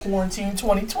Quarantine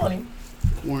 2020.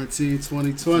 Quarantine Need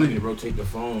 2020. to rotate the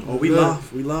phone. Oh, we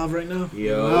live. We live right now?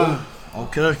 Yo.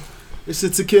 Okay. It's the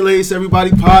Tequila Ace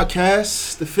Everybody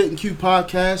podcast, the Fit and Cute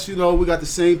podcast. You know, we got the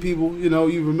same people. You know,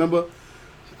 you remember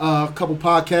a couple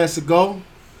podcasts ago.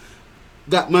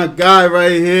 Got my guy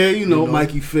right here. You know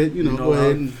Mikey Fit. You know, go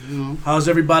ahead and, How's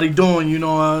everybody doing? You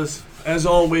know, as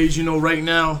always, you know, right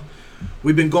now,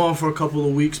 we've been gone for a couple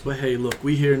of weeks, but hey, look,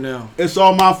 we here now. It's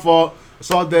all my fault.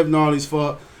 It's all Dev Gnarly's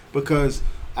fault because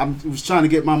I was trying to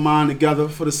get my mind together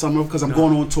for the summer because I'm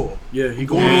going on tour. Yeah, I'm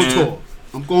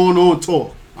going on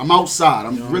tour. I'm outside.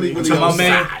 I'm really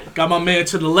outside. Got my man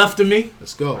to the left of me.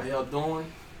 Let's go. How y'all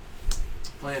doing?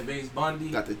 Playing bass Bundy.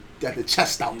 Got the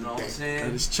chest out. You know what I'm Got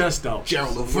saying? his chest out.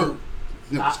 Gerald Levert.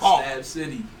 Hot Stab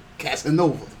City.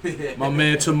 Casanova. My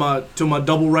man to my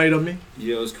double right of me.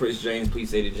 Yo, it's Chris James. Please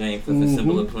say to James for the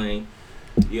symbol of playing.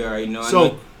 You already know.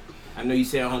 So, I know you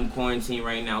say home quarantine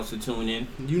right now, so tune in.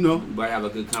 you know. We might have a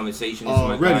good conversation. This is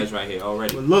my guys right here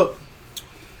already. But look,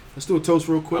 let's do a toast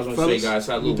real quick, I was gonna fellas. say, guys,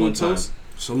 We'll salute do a one time. toast.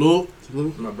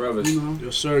 Salute. My brothers. You know.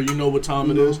 Yes, sir. You know what time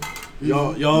You it know. is. You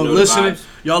Y'all know the listening. vibes.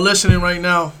 Y'all listening right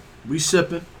now. We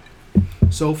sipping.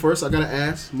 So first, I gotta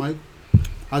ask, Mike,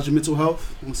 how's your mental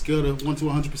health on a scale of 1 to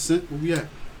 100%? Where we at?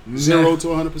 0 to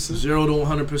 100%. 0 to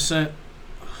 100%.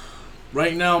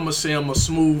 Right now, I'm gonna say I'm a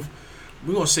smooth.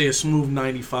 We're gonna say a smooth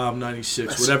 95,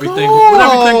 96 with everything going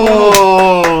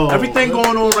on. Everything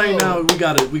going on right now.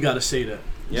 We gotta say that.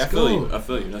 Yeah, I feel you.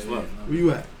 That's love. Where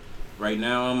you at? Right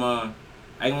now,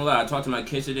 I ain't gonna lie. I talked to my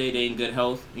kids today. They in good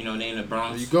health. You know, they in the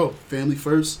Bronx. There you go. Family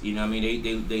first. You know what I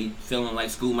mean? They feeling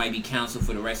like school might be canceled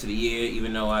for the rest of the year,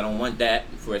 even though I don't want that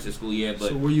for the rest of the school year. But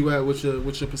So where you at with your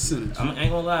percentage? I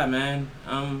ain't gonna lie, man.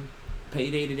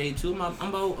 Payday today too.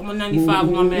 I'm a 95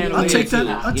 with my man. I'll take that.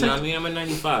 You know what I mean? I'm a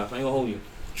 95. I ain't gonna hold you.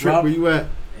 Trip, where you at?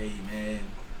 Hey man,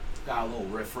 got a little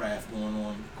riff-raff going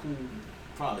on. Cool,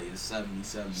 probably a 70,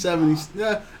 70s.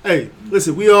 Yeah. Hey,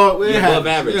 listen, we're above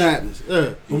average. It happens.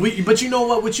 Yeah. But you know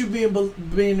what? With you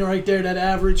being right there, that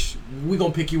average, we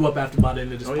gonna pick you up after by the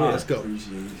end of this Oh, pod. yeah, let's go.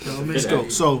 Appreciate it. You know what I mean? Let's go.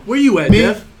 So Where you at, Me?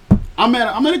 Jeff? I'm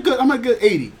at a good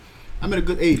 80. I'm at a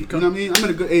good 80. You know what I mean? I'm at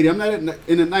a good 80. I'm not in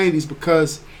the 90s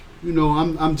because, you know,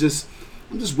 I'm just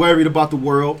worried about the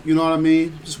world. You know what I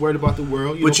mean? Just worried about the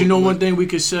world. But you know one thing we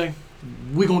could say?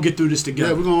 We gonna get through this Yeah,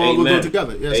 together. we're gonna all go Amen. do it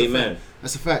together. Yeah, that's a Amen. fact.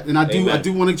 That's a fact. And I Amen.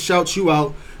 do want to shout you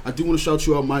out.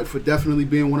 Mike, for definitely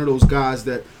being one of those guys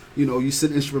that, you know, you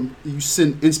send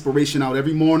inspiration out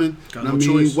every morning. Got You know no what I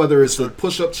mean? choice. Whether it's a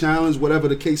push-up challenge, whatever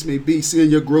the case may be, seeing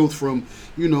your growth from,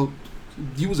 you know,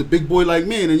 you was a big boy like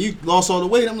me, and then you lost all the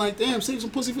weight. I'm like, damn, save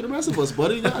some pussy for the rest of us,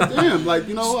 buddy. God damn, like,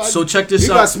 you know. So check this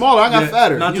you out. got smaller, I got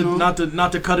fatter. Not you know?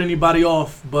 to cut anybody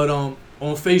off, but on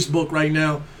Facebook right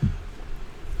now,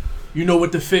 you know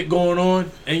what the fit going on,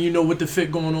 and you know what the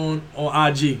fit going on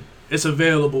IG. It's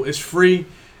available. It's free.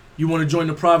 You want to join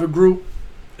the private group?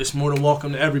 It's more than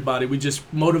welcome to everybody. We just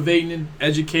motivating and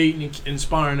educating and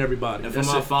inspiring everybody. And for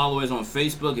my followers on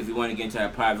Facebook, if you want to get into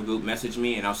that private group, message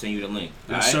me and I'll send you the link.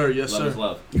 Yes, All sir. right? Yes, love sir. Is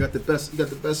love. You got the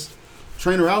best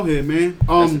trainer out here, man.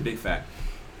 That's a big fact.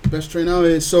 Best trainer out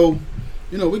here. So,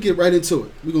 you know, we get right into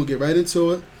it. We're gonna get right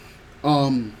into it.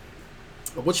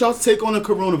 What y'all take on the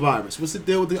coronavirus? What's the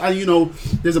deal with it? You know,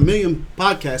 there's a million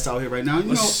podcasts out here right now.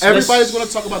 You know, everybody's going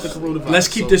to talk about the coronavirus. Let's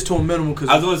keep this to a minimum because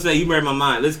I was going to say, you read my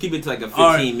mind. Let's keep it to like a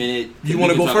 15-minute. You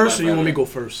want to go first, or you want me to go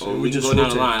first? We just go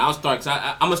down the line. I'll start.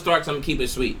 I'm going to start, so I'm going to keep it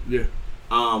sweet. Yeah.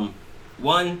 One,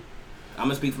 I'm going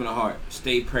to speak from the heart.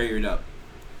 Stay prayed up.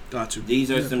 Got you. These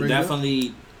are some prayed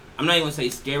definitely, I'm not even going to say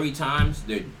scary times.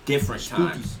 They're different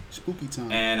times. Spooky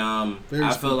time. And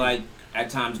I feel like at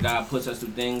times God puts us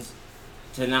through things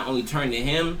to not only turn to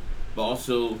Him, but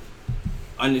also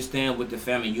understand what the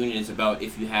family unit is about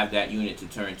if you have that unit to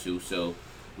turn to. So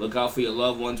look out for your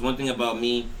loved ones. One thing about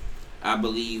me, I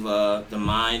believe the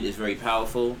mind is very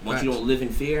powerful. Once you don't live in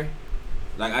fear,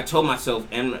 like I told myself,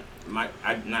 and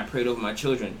I prayed over my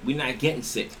children, we're not getting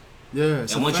sick. Yeah.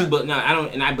 And once I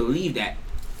believe that,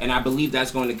 and I believe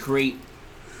that's going to create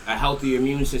a healthier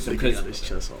immune system because his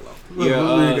chest all out.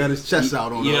 Man got his chest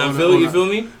out on. You know, you feel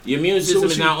me? Your immune system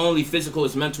is not only physical;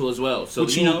 it's mental as well. So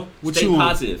stay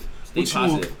positive. Stay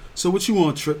positive. So what you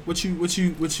want, Trip? What's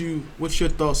your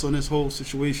thoughts on this whole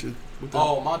situation?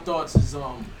 My thoughts is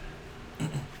I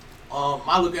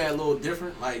look at it a little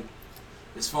different. Like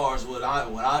as far as what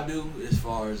I do, as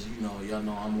far as y'all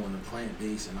know I'm on the plant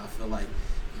base, and I feel like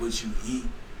what you eat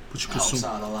helps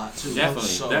out a lot too.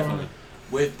 Definitely.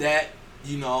 With that,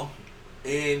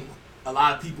 and a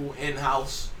lot of people in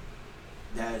house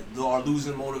that are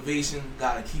losing motivation,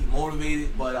 gotta keep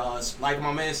motivated. But like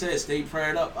my man said, stay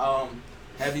prayed up.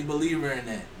 Heavy believer in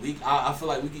that. I feel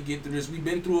like we could get through this. We've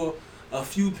been through a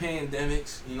few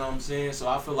pandemics, you know what I'm saying? So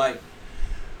I feel like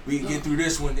we can get through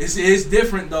this one. It's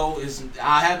different though.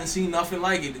 I haven't seen nothing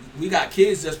like it. We got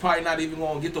kids that's probably not even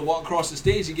going to get to walk across the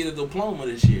stage and get a diploma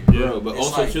this year. Yeah, but it's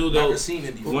also like, too though,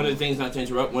 one of the things, not to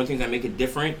interrupt, one of the things that make it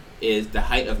different is the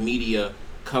height of media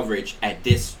coverage at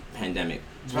this pandemic.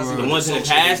 Right. The ones in the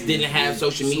past didn't have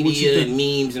social media and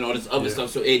memes and all this other stuff,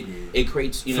 so it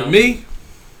creates, you know. For me,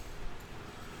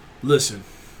 listen,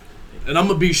 and I'm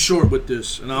gonna be short with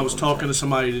this. And I was talking to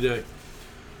somebody today.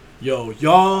 Yo,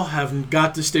 y'all have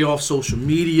got to stay off social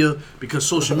media because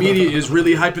social media is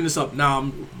really hyping this up.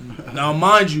 Now,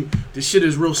 mind you, this shit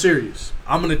is real serious.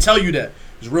 I'm gonna tell you that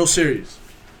it's real serious.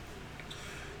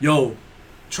 Yo,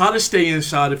 try to stay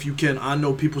inside if you can. I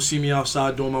know people see me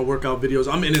outside doing my workout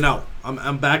videos. I'm in and out.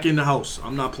 I'm back in the house.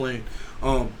 I'm not playing.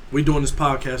 We doing this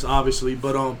podcast obviously,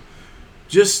 but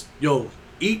just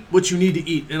eat what you need to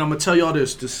eat. And I'm gonna tell y'all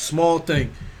this small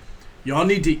thing. Y'all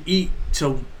need to eat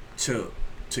to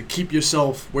keep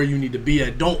yourself where you need to be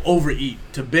at. Don't overeat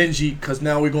to binge eat because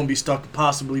now we're gonna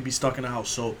possibly be stuck in the house.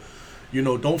 So,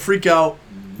 don't freak out.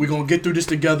 We're gonna get through this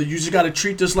together. You just gotta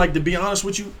treat this to be honest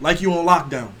with you, like you on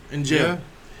lockdown in jail. Yeah.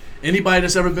 Anybody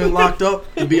that's ever been locked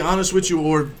up, to be honest with you,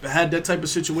 or had that type of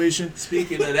situation.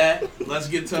 Speaking of that, let's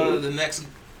get to the next.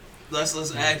 Let's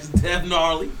ask Dev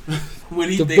Gnarly what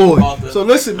he think about this. So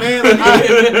listen, man.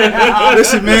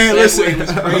 Listen.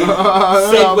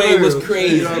 Segway was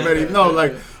crazy. You already know,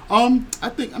 like, I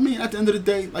think, at the end of the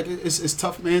day, like, it's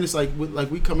tough, man. It's like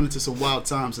we coming into some wild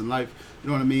times in life. You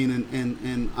know what I mean?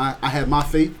 And I have my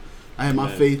faith.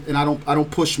 Faith, and I don't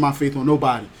push my faith on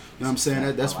nobody. You know what I'm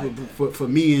saying? That's for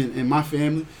me and my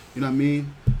family. You know what I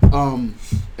mean?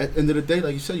 At the end of the day,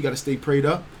 like you said, you got to stay prayed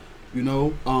up.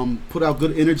 Put out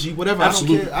good energy, whatever.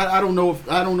 Absolutely. I don't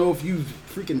care. I don't know if you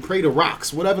freaking pray to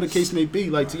rocks, whatever the case may be,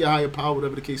 like to your higher power,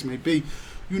 whatever the case may be.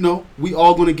 We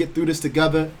all gonna get through this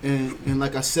together. And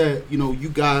like I said, you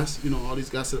guys, all these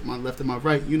guys at my left and my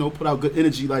right, put out good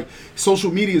energy. Like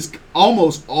social media is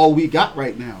almost all we got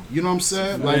right now. You know what I'm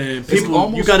saying? Man, like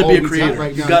people, you got to be a creator.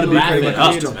 Right you got to be a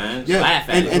creator, man. Yeah,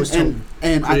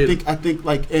 and I think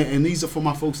like, and these are for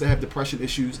my folks that have depression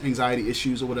issues, anxiety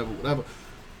issues, or whatever.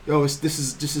 Yo, this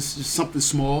is just something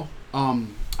small.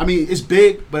 It's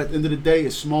big, but at the end of the day,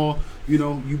 it's small.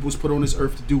 You was put on this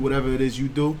earth to do whatever it is you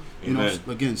do.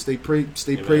 Again, stay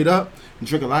prayed up and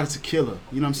drink a lot of tequila.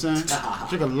 You know what I'm saying?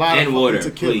 Drink a lot of water,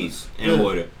 tequila. please, and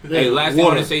water. Yeah. Hey, last thing I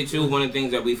want to say too. One of the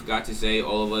things that we forgot to say,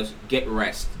 all of us, get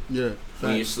rest. Yeah.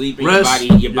 When you're sleeping,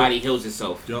 your body heals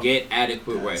itself. Yep. Get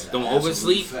adequate rest. Don't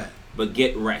oversleep. But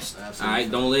get rest. Alright,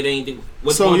 don't let anything.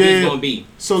 What's going to be is going to be.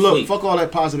 So look, fuck all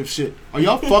that positive shit. Are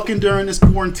y'all fucking during this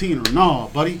quarantine or no,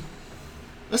 buddy?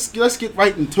 Let's get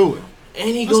right into it. And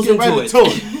he goes into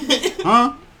it.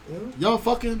 Huh? Y'all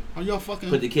fucking? Are y'all fucking?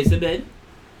 Put the kids to bed.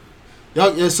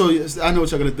 Y'all, yeah. So I know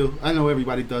what y'all gonna do. I know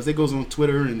everybody does. They goes on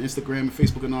Twitter and Instagram and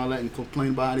Facebook and all that and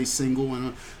complain about how they single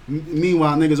and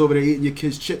meanwhile niggas over there eating your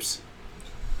kids' chips.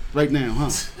 Right now, huh?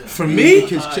 For me,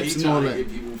 kids chips and all that.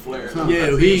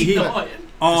 Yeah, he.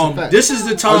 This is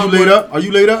the time. Are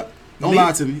you laid up? Don't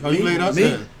lie to me. Are you laid up?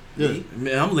 Me? Yeah.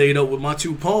 Man, I'm laid up with my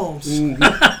two palms. Mm-hmm.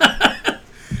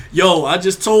 Yo, I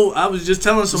was just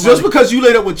telling somebody. Just because you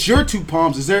laid up with your two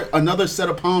palms, is there another set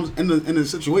of palms in the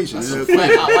situation? That's a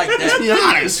fact. I like that. Let's be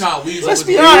honest. Let's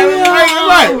be honest.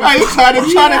 Right. You try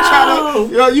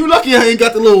to. You lucky I ain't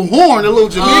got the little horn, the little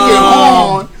Jamaican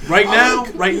horn.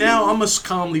 Right now, I must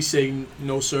calmly say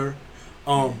no, sir.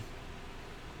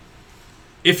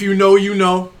 If you know, you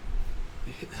know.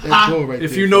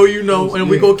 If you know, you know, and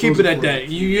we gonna keep it at that.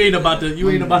 You ain't about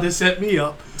to set me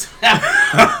up.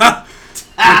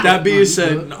 With that being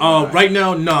said, right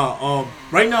now,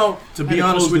 to be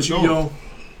honest with you, yo,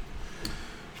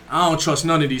 I don't trust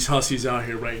none of these hussies out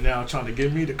here right now trying to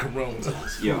give me the corona.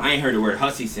 Yo, I ain't heard the word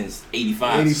hussy since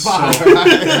 85. So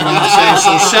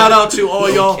shout out to all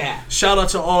y'all. Shout out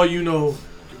to all you know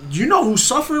who's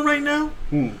suffering right now?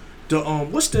 The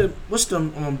what's the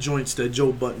joints that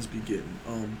Joe Buttons be getting?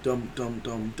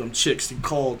 Them chicks the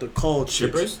called chicks.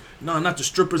 Strippers? No, not the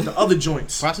strippers, the other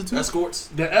joints. Prostitutes? Escorts?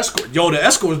 The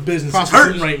escort business is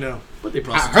hurting right now. But they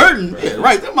prostitutes. Hurting? Yeah,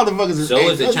 right, them motherfuckers is. So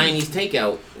is the Chinese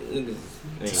takeout.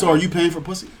 So are you paying for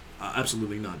pussy?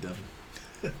 Absolutely not, Devin.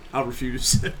 I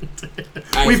refuse.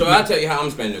 Alright, so I'll tell you how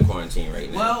I'm spending the quarantine right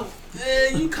now. Well,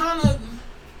 you kind of.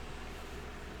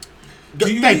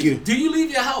 Thank you. Do you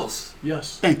leave your house?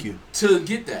 Yes. Thank you. To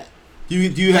get that? Do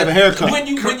you have a haircut?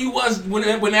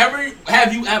 Whenever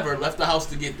have you ever left the house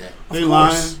to get that? They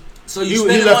lying. So you He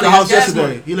spending left money, the house that's gas yesterday.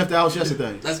 money. He left the house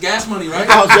yesterday. That's gas money, He right? left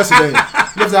the house yesterday.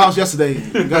 He left the house yesterday.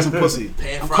 He got some pussy.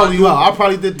 Paying I'm for calling our you out. I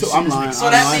probably did too. I'm Excuse me. lying. So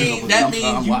I'm that lying.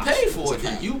 means you washed. pay for It's it. a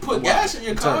fact. You put I'm gas washed. in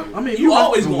your I'm car. telling you. I mean, you you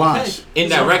always I'm gonna pay. washed.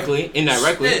 Indirectly.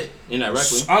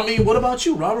 Shit. I mean, what about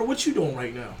you, Robert? What you doing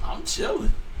right now? I'm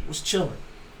chilling. What's chilling?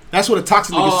 That's what a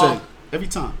toxic nigga Oh. say. Every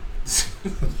time.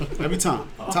 Every time.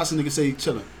 A toxic nigga say he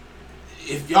chilling.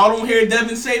 If y'all don't hear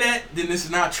Devin say that, then this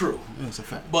is not true. Yeah, it's a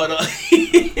fact. But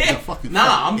Yeah, fucking nah,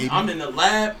 fact, I'm baby. I'm in the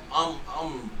lab.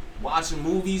 I'm watching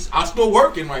movies. I'm still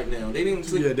working right now. They didn't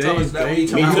Yeah, they tell us ain't- that they we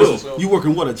ain't Me out, too. so- You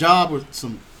working what? A job or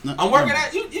some? I'm working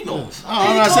at you know. I'm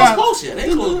They not ain't saying- close yet.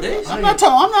 They close days. I'm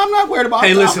not worried about.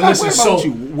 Hey, I'm listen, not listen, worried so- about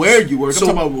you, where you work. So,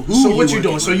 I'm talking about who. so you what you working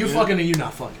doing? So with, you man. fucking and you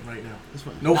not fucking right now? That's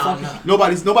fine. No Nah, fucking. nah.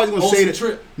 Nobody's gonna Most say of the that.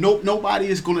 trip. Nobody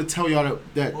is gonna tell y'all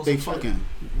that Most they of the trip. fucking.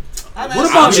 I've What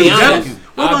had about sex- you, I'll be Devin? honest.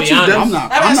 What I'll about be you, honest. Devin? I'm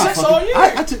not. I've I'm had not sex fucking. all year.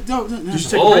 I took. No, Did you take a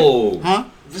break? Oh. Huh?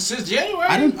 Since January.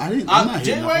 I didn't. I'm not hitting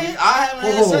January. nothing. I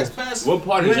haven't had Whoa. sex past. What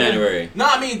part of Man. January? No,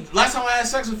 I mean last time I had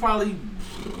sex was probably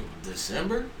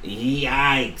December.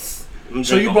 Yikes.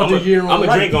 So you brought the year on I'm a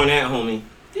right. drink on that, homie.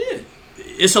 Yeah.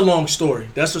 It's a long story.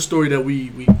 That's a story that we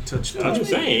touched on. I'm just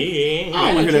saying. I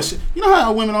don't want to hear that shit. You know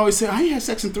how women always say, "I ain't had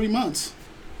sex in 3 months."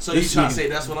 So you This trying nigga- to say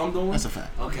that's what I'm doing? That's a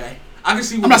fact. Okay. I can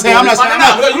see what I'm not you're saying. doing. I'm not saying. Nah,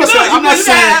 I'm nah, not you saying. good, I'm not you good,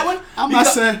 that one. saying. I'm not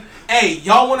Because- saying. Hey,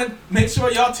 y'all want to make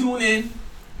sure y'all tune in,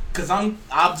 cause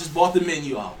I've just bought the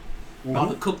menu out. About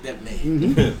to cook that man.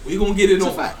 Mm-hmm. We gonna get it It's a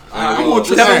on. fact. All right, I'm gonna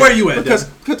try- Devin, where you at,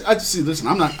 Because I just see. Listen,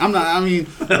 I'm not. I mean,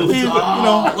 look at him. listen.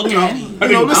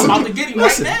 I'm about to get him right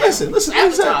listen, now. listen.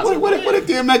 Advertising. What did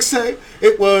DMX say?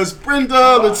 It was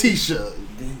Brenda, Letitia,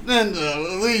 then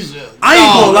Alicia. I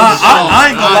ain't gonna lie. I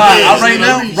ain't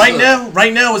gonna lie. yeah,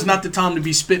 Right now is not the time to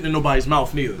be spitting in nobody's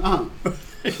mouth neither.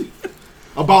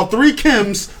 About 3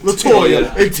 Kims, Latoya,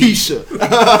 Yeah. and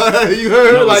Tisha. You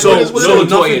heard? No, like, so- what is- what so is- Latoya,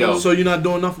 nothing. though. So you're not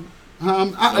doing nothing.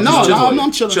 I'm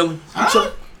Latoya. chilling.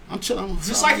 Chilling. I'm chilling.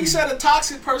 Just like he said, a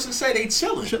toxic person say they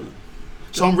chilling. chilling.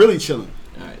 So I'm really chilling.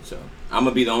 Alright, so I'm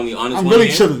gonna be the only honest I'm one really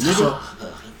here. chilling, nigga.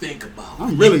 Think about it.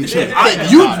 I'm really chilling.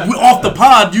 Off the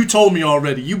pod, you told me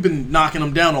already. You've been knocking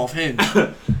them down off hinge.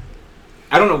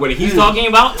 I don't know what he's talking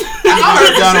about, I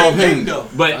heard the Down same off thing him. though.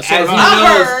 but as he said knows,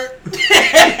 I heard.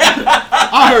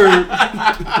 I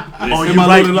heard. Oh, In you my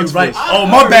right. little You Lux right. voice. Oh,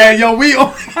 my bad, yo. We.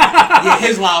 Yeah,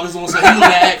 his live is on, so he wanna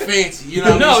act fancy. You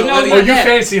know what I mean? No, So no, Oh, you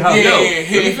fancy, huh? Yeah. No, let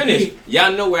me finish.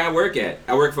 Y'all know where I work at.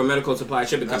 I work for a medical supply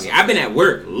shipping company. I've been at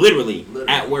work, literally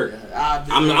at work. I've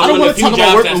been- I'm I one don't of want the to talk few about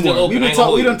jobs work that's no still more. open. I ain't We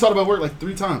gonna done hold talked about work like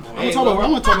 3 times. I want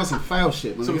to talk about some foul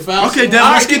shit. man. Some foul Okay, shit. then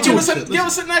All let's right, get to give it.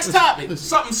 us the next topic.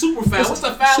 Something super foul. What's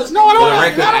the foulest? No, I don't. For the I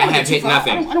record, don't I wanna have get hit too far.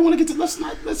 nothing. I don't want to get to.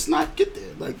 Let's not get there.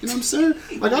 Like, you know what I'm saying?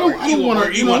 Like, I don't want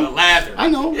to. You want to lather. I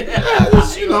know. Yeah,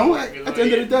 just, you know, at the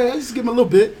end of the day, I just give them a little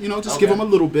bit. You know, just give Okay. them a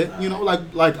little bit. You know,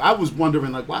 like I was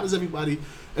wondering, like, why does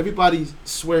everybody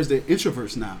swears they're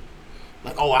introverts now?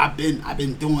 Like, oh, I've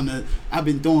been doing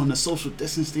the social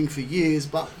distance thing for years,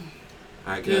 but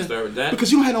Alright, can I start with that?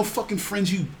 because you don't have no fucking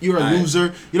friends, you're a Alright.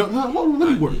 loser. You don't. No, hold on, let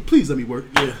me work. Please let me work.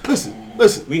 Yeah.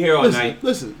 Listen. We here all listen, night.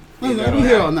 Listen. We We here all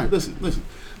here night. all night. Listen.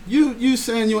 You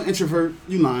saying you're an introvert?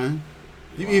 You lying?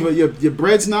 You either your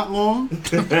bread's not long. You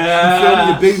feel me?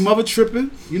 Your baby mother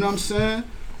tripping. You know what I'm saying?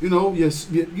 You know,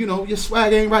 your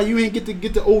swag ain't right. You ain't get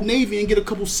the Old Navy and get a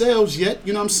couple sales yet.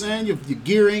 You know what I'm saying? Your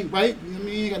gear ain't right. You know what I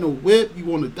mean? You ain't got no whip. You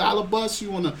want a dollar bus.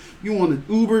 You want a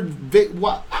Uber.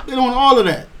 I've been on all of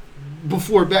that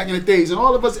before back in the days, and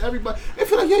all of us, everybody. I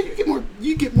feel like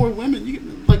you get more women. You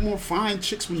get like more fine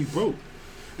chicks when you broke,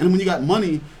 and when you got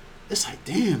money. It's like,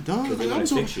 damn, dog. Because they Like, wanna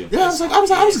fix you. I was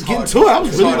just getting to it. I was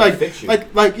It's really hard to like, fix you.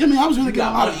 you know, I was really You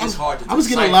getting got a lot. money, it's hard to I was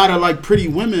getting a decipher. lot of like pretty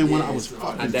women when Yeah, I was it's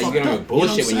fucking I fucked think up. you get on You know bullshit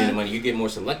what I'm when you're in the saying? money. You get more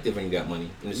selective when you got money. You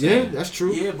Yeah, understand? that's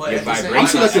true. Yeah, but Your at the same vibration I'm Right.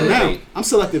 selective now. Right. I'm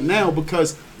selective now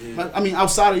because, I mean,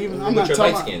 outside of even, I'm But not you're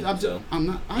talking light-skinned, about. so. I'm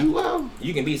not. Well,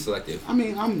 You can be selective. I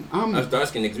mean, I'm Us dark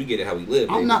skinned niggas, we get it how we live.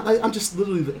 I'm baby. not like I'm just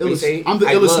literally the We illest. say, I'm the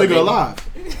I illest love, nigga baby. alive.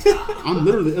 I'm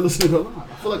literally the illest nigga alive.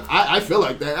 I feel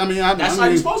like that. I mean, That's how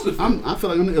you're supposed to feel. I feel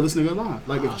like I'm the illest nigga alive.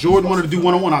 Like if Jordan wanted to do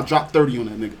 1-on-1, I'll drop 30 on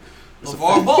that nigga. It's a Of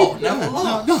our fact. ball, never No,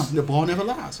 lost. the ball never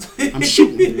lies. I'm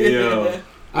shooting. Yeah.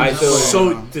 Alright, So-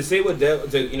 so to say what Dev,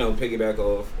 to piggyback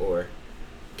off or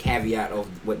caveat of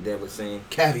what Dev was saying.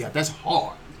 Caveat. That's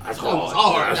hard. That's That was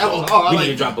hard. hard. That's That was hard. hard. I We like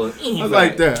need to drop a. I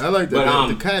like that. I like that. But,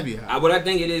 the caveat. What I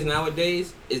think it is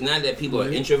nowadays is not that people are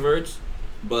Mhm. introverts,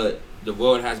 but the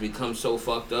world has become so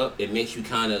fucked up. It makes you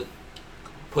kind of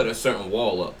put a certain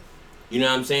wall up. You know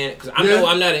what I'm saying? Because I know Yeah.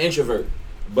 I'm not an introvert,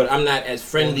 but I'm not as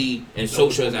friendly and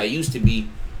social as I used to be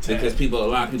because a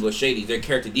lot of people are shady. Their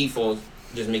character defaults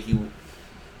just make you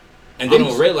and they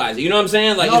don't realize it. You know what I'm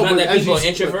saying? Like, No, it's not but that as people are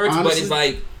you- introverts, but honestly- it's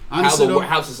like honestly though,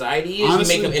 how society is.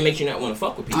 honestly- It makes you not want to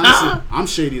fuck with people. honestly, I'm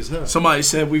shady as hell. Somebody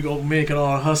said we gonna making all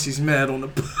our hussies mad on the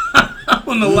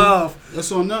on the live.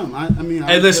 That's on them. I mean,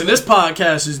 Hey, listen, this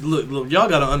podcast is look. Y'all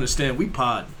gotta understand, we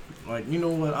pod. Like, you know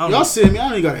what? I y'all don't see me?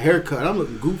 I ain't got a haircut. I'm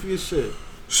looking goofy as shit.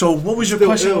 So, what was your Still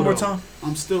question ill, one more though. time?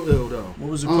 I'm still ill though.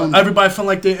 What was the question? Everybody feel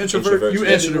like they're introvert. Introverts, You yeah.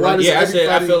 answered it Why right. does Yeah, I said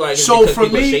I everybody- feel like it's So because for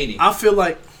people are me, shady. I feel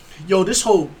like, yo, this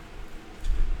whole.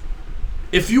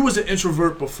 If you was an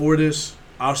introvert before this,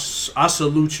 I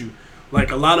salute you.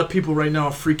 Like, a lot of people right now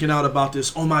are freaking out about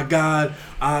this. Oh my God,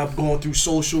 I'm going through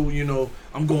social. You know,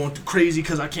 I'm going through crazy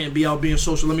because I can't be out being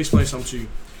social. Let me explain something to you.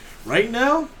 Right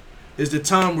now is the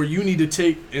time where you need to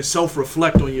take and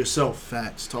self-reflect on yourself.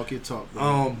 Facts. Talk your talk.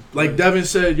 Bro. Like Right. Devin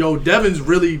said, yo, Devin's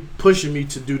really pushing me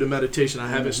to do the meditation. I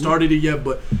haven't started it yet,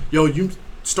 but yo, you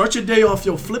start your day off,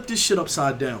 yo, flip this shit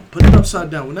upside down. Put it upside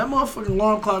down. When that motherfucking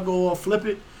alarm clock go off, flip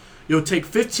it. Yo, take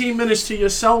 15 minutes to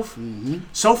yourself.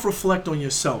 Self-reflect on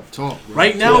yourself. Talk. Bro.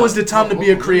 Right now Yeah. is the time to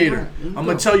be a creator. I'm Go.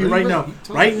 gonna tell you right now.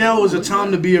 Talk. Right now is the Let time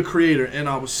it to be a creator. And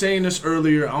I was saying this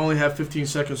earlier. I only have 15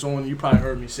 seconds on. You probably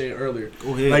heard me say it earlier.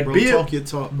 Go ahead, Like, bro. be a- Talk your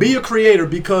talk. Be a creator,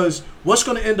 because what's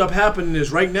going to end up happening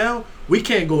is right now we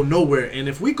can't go nowhere. And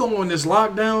if we go on this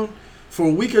lockdown for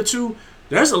a week or two,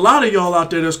 there's a lot of y'all out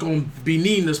there that's going to be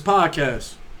needing this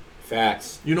podcast.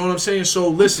 Facts. You know what I'm saying? So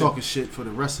listen, Talking shit for the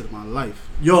rest of my life.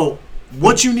 yo,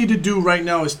 what you need to do right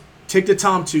now is take the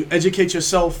time to educate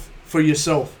yourself for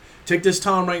yourself. Take this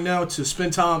time right now to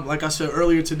spend time, like I said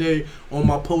earlier today on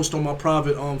my post on my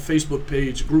private Facebook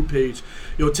page, group page.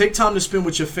 Yo, take time to spend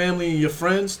with your family and your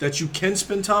friends that you can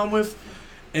spend time with,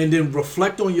 and then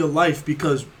reflect on your life,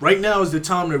 because right now is the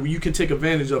time that you can take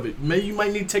advantage of it. Maybe you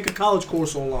might need to take a college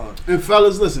course online. And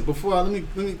fellas, listen. Before let me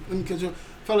catch you.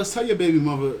 Fellas, tell your baby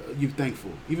mother you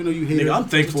thankful, even though you hate Nigga, her. I'm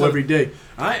thankful Just every day.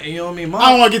 You know what I mean? I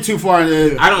don't want to get too far in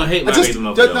there. I don't hate my baby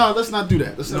mother. though. No, let's not do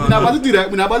that. We're No, not no. about to do that.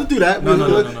 We're not about to do that.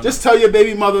 No. Just tell your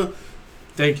baby mother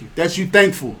Thank you. that you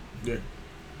thankful. Yeah.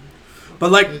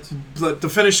 But to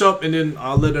finish up, and then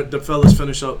I'll let the fellas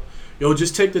finish up. Yo,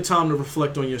 just take the time to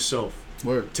reflect on yourself.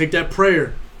 Word. Take that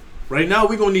prayer. Right now,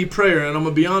 we're going to need prayer, and I'm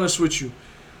going to be honest with you.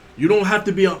 You don't have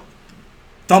to be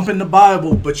thumping the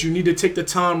Bible, but you need to take the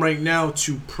time right now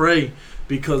to pray,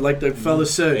 because like the fella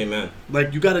said, Amen.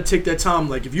 like, you got to take that time.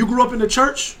 Like, if you grew up in the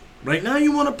church, right now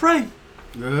you want to pray.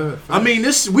 Yeah, I mean,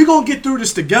 we're going to get through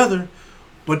this together,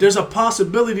 but there's a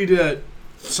possibility that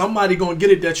somebody going to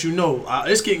get it that you know.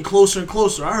 It's getting closer and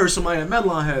closer. I heard somebody at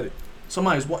Medline had it.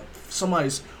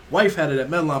 Somebody's wife had it at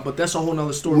Medline, but that's a whole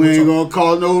nother story. we We'll ain't talk-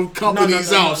 gonna call no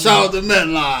companies No. out. Shout out to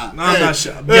Medline. No, I'm not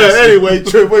sure. Yeah, Yes. anyway,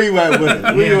 Trip, where you at with it?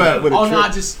 Where you at with it? Oh no, Trip? I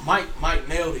just Mike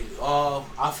nailed it.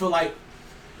 I feel like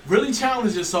really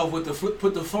challenge yourself with the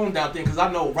put the phone down thing, because I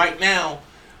know right now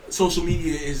social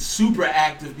media is super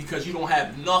active because you don't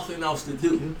have nothing else to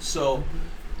do. So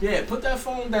yeah, put that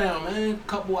phone down, man. A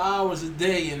couple hours a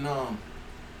day and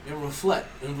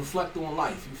reflect on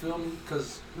life. You feel me?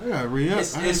 Because Yeah, re-up.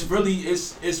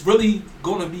 it's really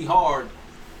gonna be hard.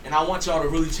 And I want y'all to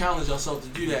really challenge yourself to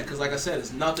do that, because like I said,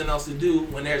 there's nothing else to do.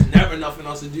 When there's never nothing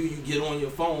else to do, you get on your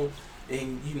phone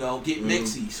and get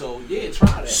mixy. So yeah, try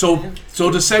that. So man. to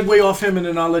segue off him, and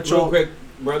then I'll let Real y'all. quick,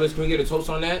 brothers, can we get a toast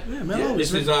on that? Yeah, man. Yeah,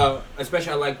 always, This man. is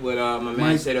especially I like what my man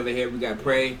Mike. said over here. We got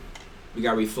pray, we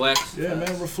got reflect. Yeah,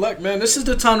 man. Reflect, man. This is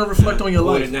the time to reflect on your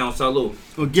Hold life. it down, salute.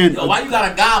 Again, Yo, why you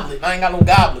got a goblet? I ain't got no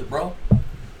goblet, bro.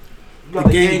 You got The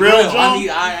a game game real, grill. John?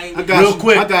 I ain't I got Real you.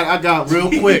 quick. I got Real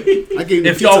quick. I gave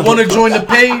If y'all want to join the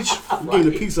page, I'm giving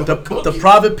the pizza. the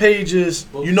private page is,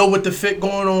 you know what the fit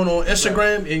going on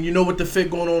Instagram, and you know what the fit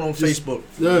going on Facebook.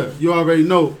 Yeah, you already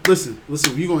know. Listen.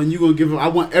 You gonna give him. I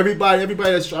want everybody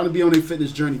that's trying to be on their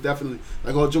fitness journey. Definitely.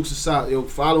 Like, all jokes aside, yo,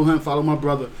 follow him, follow my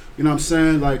brother. You know what I'm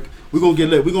saying? Like, we're gonna get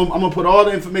lit. I'm gonna put all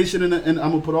the information in and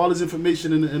I'm gonna put all this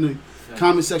information in the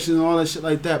comment section and all that shit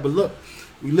like that. But look,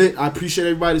 we lit. I appreciate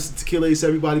everybody. This is Tequila Ace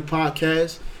Everybody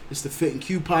podcast. It's the Fit and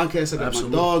Q podcast. I got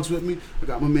Absolutely. my dogs with me. I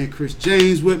got my man Chris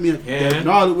James with me. I got Yeah. Devin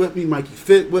Arler with me. Mikey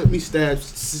Fit with me. Stab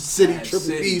City, Stab Triple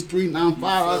City. B's,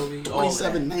 395, You feel me? All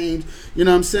 27 that. names. You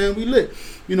know what I'm saying? We lit.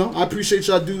 You know, I appreciate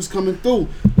y'all dudes coming through.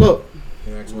 Look,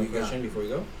 Can I ask one question before we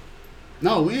go?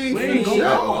 no, we ain't We finna ain't go shit.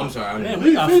 out. Oh, I'm sorry. Man, We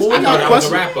we got finished. 4 I got that was a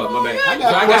question. wrap up. My bad. I So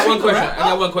got I got question. one question. Wrap I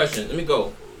got one question. Let me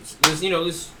go.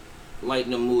 Let's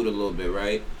lighten the mood a little bit,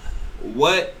 right?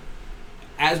 What,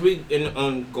 as we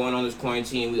going on this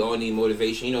quarantine, we all need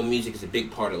motivation. You know, music is a big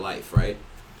part of life, right?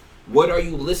 What are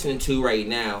you listening to right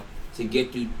now to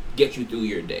get you through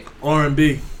your day?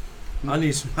 R&B. I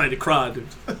need somebody to cry, dude.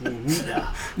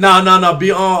 Nah.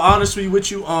 Be honest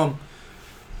with you.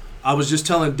 I was just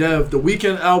telling Dev, the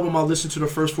Weeknd album, I listened to the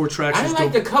first 4 tracks. I didn't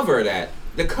like the cover of that.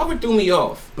 The cover threw me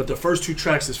off. But the first 2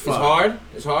 tracks is fire.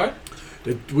 It's hard.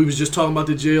 It's hard. We was just talking about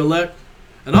the J-Elect.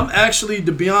 And I'm actually,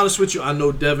 to be honest with you, I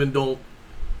know Devin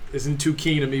isn't too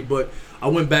keen to me, but I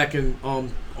went back and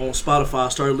on Spotify, I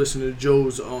started listening to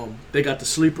Joe's. They got the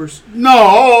Sleepers.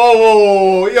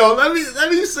 No, yo, let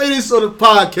me say this on the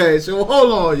podcast. Yo,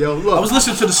 hold on, yo. Look, I was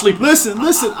listening to the Sleepers. Listen.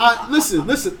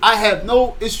 I have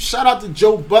no issue. Shout out to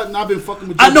Joe Button. I've been fucking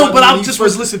with Joe I know, Button but I when just he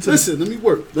was first- listening to. Listen, let me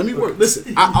work.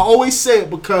 Listen, I always say it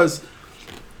because,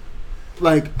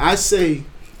 like, I say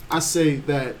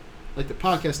that. Like, the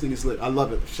podcast thing is lit. I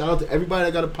love it. Shout out to everybody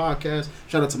that got a podcast.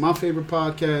 Shout out to my favorite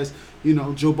podcast,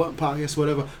 Joe Button podcast,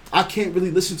 whatever. I can't really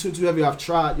listen to it too heavy. I've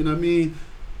tried, you know what I mean?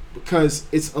 Because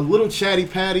it's a little chatty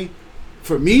patty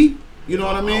for me. You know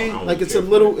what I mean? don't Like, really it's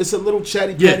a care little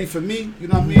chatty patty for me. You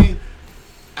know what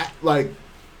I mean?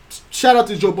 Shout out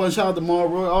to Joe Button, shout out to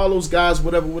Marl, all those guys,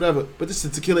 whatever. But this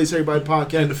is the Tequila Ace Everybody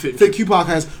podcast, And the Fit Q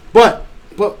podcast. But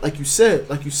like you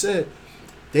said,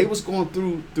 they was going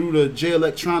through the J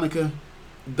Electronica,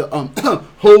 the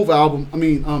Hove album. I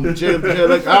mean, J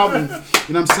Elect album.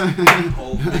 You know what I'm saying? You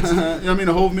know what I mean?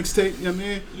 The Hove mixtape. You know what I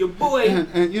mean? Your boy.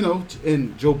 And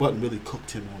and Joe Button really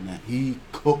cooked him on that. He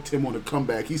cooked him on the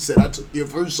comeback. He said, "I took your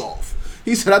verse off."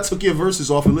 He said, "I took your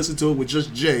verses off and listened to it with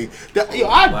just Jay."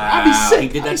 I be sick. He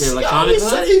did that to He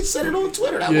Electronica? said it on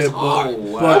Twitter. That Yeah, was but- hard. Oh,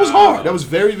 wow. That was hard. That was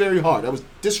very, very hard. That was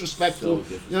disrespectful.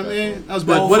 So You know what I mean? That was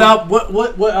But bad.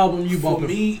 what album you For bumping?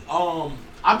 me,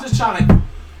 I'm just trying to.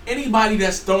 Anybody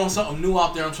that's throwing something new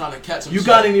out there, I'm trying to catch them. You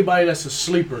got anybody that's a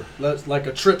sleeper, that's like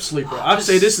a trip sleeper? I'd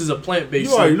say this is a plant-based.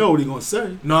 You already sleeper. know what he gonna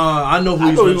say. Nah, I know who I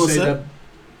he's know going he to say gonna that.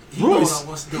 Royce.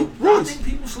 I Royce. think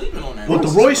people sleeping on that. What, the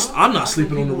Royce? I'm not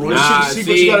sleeping on the Royce. Nah, But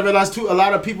see- you gotta realize too, a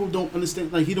lot of people don't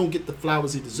understand. Like, he don't get the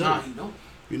flowers he Nah, deserves. he don't. You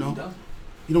He know, doesn't.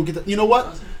 you don't get the. You know what?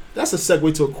 Doesn't. That's a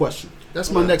segue to a question.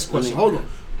 That's my next question. Hold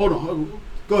on.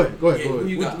 Go ahead. Yeah, who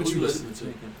you got? What Who you you listen?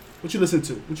 listening to? What you listen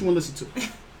to? What you want to listen to?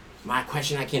 My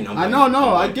question, I can't. I know,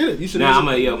 no, I get it. You should. Now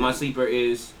listen. my sleeper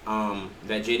is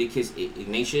that Jada Kiss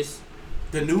Ignatius.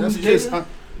 The new That's Kiss. Jada?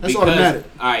 That's Because, automatic.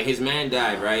 all right, his man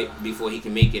died right before he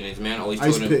can make it. And his man always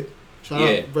Ice told him, Pick. Shout Yeah.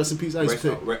 out. Rest in peace, Ice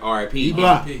Pick. R.I.P.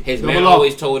 E-Block. His Double man R.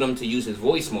 always told him to use his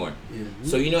voice more. Yeah.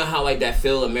 So you know how like that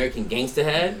Phil American Gangster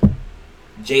had?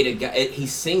 Jada got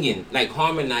he's singing like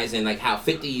harmonizing like how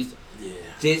 50 used. Yeah.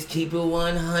 Just keep it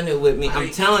 100 with me. I'm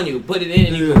Right. telling you, put it in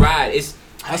and you Yeah. can ride.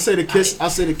 I say the Kiss.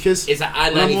 It's an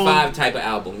I-95 type of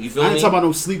album. You feel I me? ain't talking about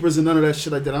no sleepers and none of that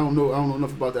shit like that. I don't know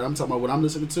enough about that. I'm talking about what I'm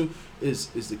listening to is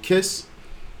the Kiss.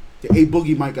 The A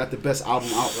Boogie might got the best album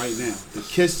out right now. The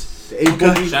Kiss, the A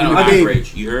Boogie, Shout and out the Baby.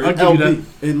 Average. You heard? I'll give you that.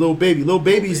 LB and Lil Baby. Lil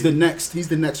Baby's the next. He's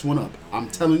the next one up. I'm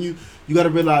telling you. You got to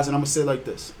realize, and I'm gonna say it like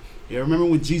this. Yeah, remember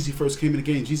when Jeezy first came in the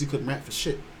game? Jeezy couldn't rap for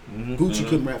shit. Gucci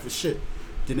couldn't rap for shit.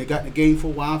 Then they got in the game for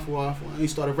a while. And he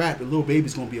started rapping. Lil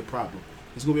Baby's gonna be a problem.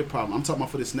 It's gonna be a problem. I'm talking about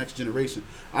for this next generation.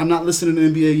 I'm not listening to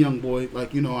NBA YoungBoy.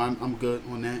 Like, I'm good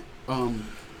on that.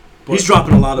 But, He's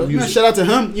dropping a lot of but, man, music. shout out to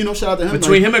him. Shout out to him.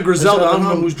 Between like, him and Griselda, shout out I to don't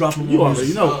know him. who's dropping You more already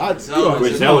music. know. You already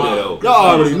Griselda, know.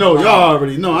 though. Y'all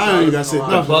already know. I ain't gotta say The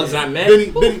nothing. Bugs I met.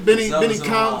 Benny, Zelda's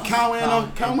Conway,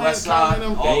 and Conway,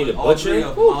 Benny the all Butcher? three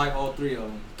of them. I like all three of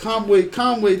them.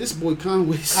 Conway, this boy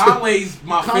Conway. Conway's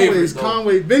my favorite. though.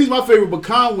 Conway. Benny's my favorite, but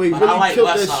Conway But really I like killed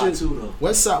West that Side shit. too, though.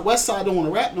 West Side don't want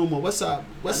to rap no more. West Side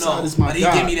I is know, my but he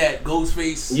guy. give me that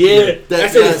Ghostface. Yeah,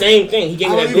 that's that- the same thing. He gave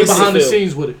me I that don't He's even good behind the feel.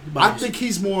 scenes with it. I think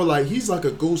he's more like he's like a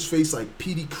Ghostface, like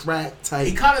Petey Crack type.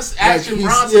 He kind of Action he's,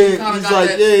 Bronson. yeah, he kind of he's got like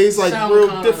that he's like sound real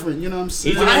kinda- different. You know what I'm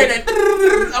saying? When I hear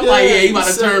that, I'm like, yeah, he about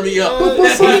to turn me up.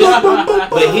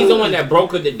 But he's the one that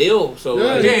brokered the deal. So Yeah,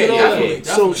 like, he did all that. definitely.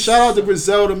 So shout out to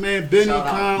Griselda, man, Benny, Shout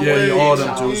out. Conway, Yeah, all them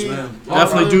shout dudes, out. man. All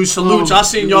Definitely right. do salutes. I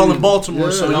seen y'all in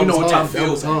Baltimore, so Yeah, you know that what was time. hard. That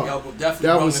was hard. Y'all definitely That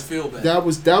brought was me feel back.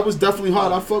 that was definitely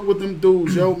hard. I fuck with them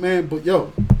dudes, yo, man. But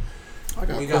yo, I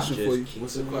got We a got question for you.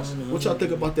 What's the question? What y'all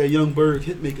think about that Young Berg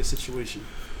hitmaker situation?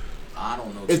 I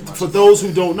don't know. Too much For about those that.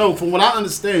 who don't know, from what I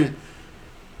understand,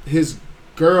 his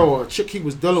girl or chick he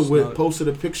was dealing with Snug. posted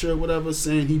a picture or whatever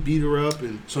saying he beat her up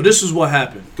and So this is what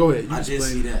happened. go ahead. You I did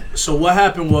explain. see that. So what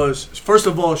happened was, first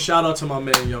of all, shout out to my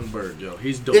man Young Bird, yo.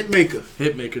 He's dope. Hitmaker.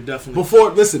 Hitmaker, definitely.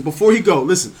 Before he go,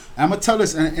 listen. I'm gonna tell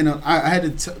this, and I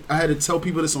had to tell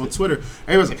people this on Twitter.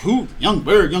 Everyone's like, "Who? Young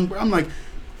Berg? Young Berg?" I'm like,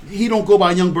 he don't go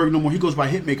by Young Berg no more. He goes by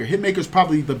Hitmaker. Hitmaker's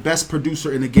probably the best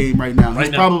producer in the game right now. Right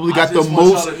He's now. probably got I the just want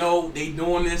most y'all to know they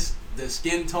doing this. The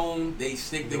skin tone, they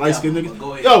stick together. light skinned But niggas.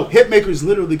 Go ahead. Yo, Hitmaker's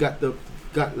literally got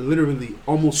literally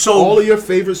almost So- all of your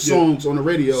favorite Yeah. songs on the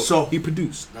radio. So- he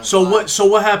produced. That's So fine.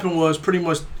 what happened was pretty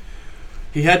much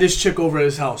he had this chick over at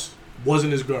his house.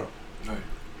 Wasn't his girl. Right.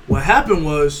 What happened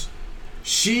was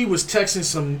she was texting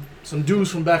some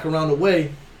dudes from back around the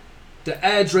way, the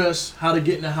address, how to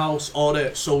get in the house, all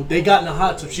that. So they got in the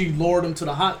hot tub. She lured him to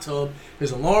the hot tub.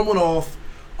 His alarm went off.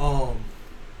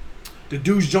 The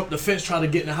dudes jumped the fence trying to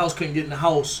get in the house, couldn't get in the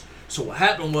house. So what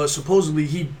happened was supposedly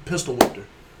he pistol whipped her.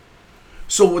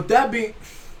 So with that being,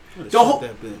 the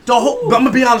whole, I'm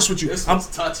gonna be honest with you. This one's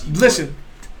touchy. Listen,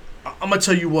 I'm gonna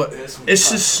tell you what.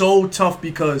 It's just so tough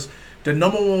because the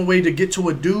number one way to get to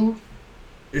a dude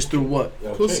is through what?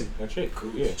 Pussy. That's it.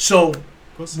 Yeah. So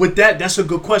with that, that's a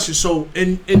good question. So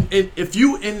if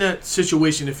you in that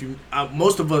situation, if you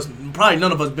most of us, probably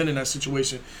none of us been in that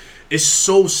situation. It's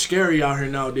so scary out here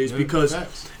nowadays because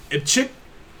if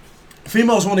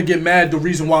females want to get mad, the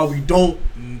reason why we don't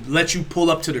let you pull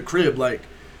up to the crib, like,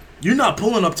 you're not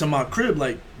pulling up to my crib,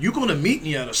 like, you're going to meet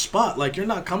me at a spot, like, you're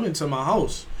not coming to my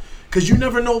house. Because you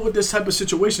never know what this type of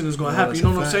situation is going to happen, you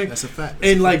know what I'm saying? That's a fact.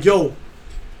 And, like, yo,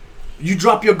 you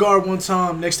drop your guard one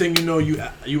time, next thing you know,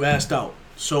 you asked out.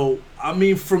 So, I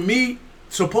mean, for me,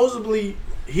 supposedly,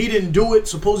 he didn't do it.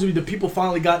 Supposedly, the people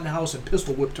finally got in the house and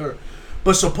pistol whipped her.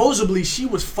 But supposedly, she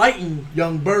was fighting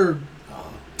Young Berg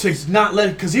to not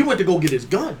let, because he went to go get his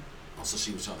gun. Oh, so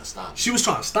she was trying to stop. She was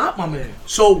trying to stop my man.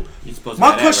 So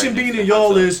my question being in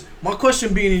y'all is,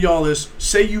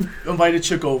 say you invite a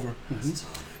chick over,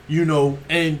 you know,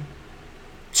 and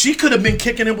she could have been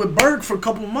kicking it with Berg for a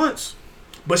couple of months,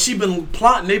 but they've been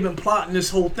plotting this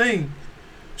whole thing.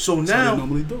 So now, that's how they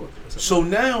normally do it. So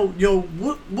now, yo,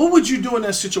 what would you do in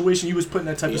that situation? You was put in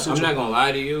that type of situation. I'm not gonna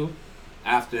lie to you.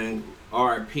 After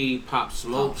R.I.P. Pop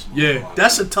Smoke. Yeah,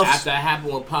 that's a tough. After that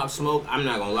happened with Pop Smoke, I'm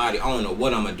not gonna lie to you. I don't know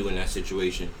what I'm gonna do in that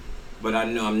situation, but I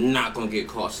know I'm not gonna get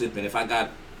caught slipping.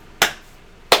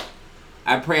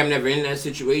 I pray I'm never in that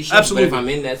situation. Absolutely. But if I'm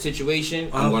in that situation,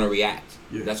 I'm gonna react.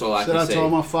 Yeah. That's all I can say. Shout out to all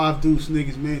my 5 Deuce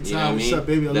niggas, man. You know what I mean? What's up,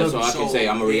 baby? I That's love all you. I can say.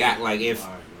 I'm gonna react like if,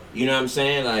 you know what I'm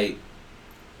saying, like.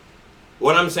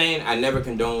 What I'm saying, I never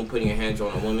condone putting your hands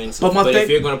on a woman. But if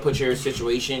you're gonna put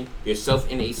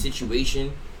yourself in a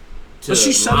situation to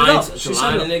lie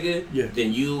a nigga,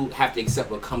 then you have to accept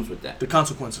what comes with that. The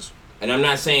consequences. And I'm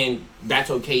not saying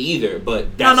that's okay either,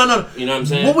 but that's, no. You know what I'm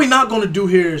saying? What we're not gonna do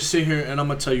here is sit here and I'm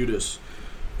gonna tell you this.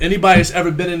 Anybody that's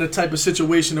ever been in a type of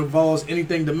situation that involves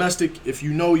anything domestic, if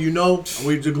you know, you know. And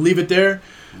we just leave it there.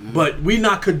 Mm-hmm. But we're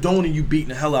not condoning you beating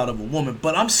the hell out of a woman.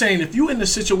 But I'm saying if you're in a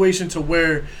situation to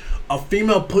where a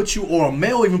female puts you, or a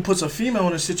male even puts a female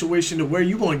in a situation to where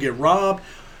you're going to get robbed.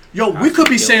 Yo, we could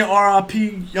be saying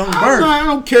R.I.P. Young Berg. I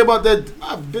don't care about that.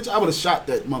 Bitch, I would have shot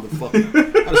that motherfucker. I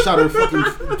would have shot her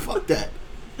fucking, fuck that.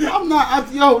 I'm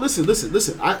not, listen.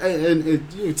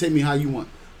 You take me how you want.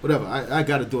 Whatever. I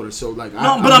got a daughter, so like.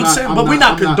 We're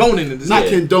not condoning it. Not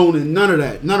condoning none of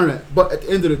that. But at the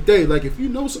end of the day, like, if you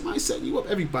know somebody setting you up,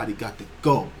 everybody got to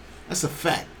go. That's a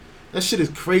fact. That shit is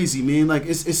crazy, man. Like,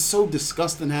 it's so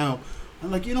disgusting how,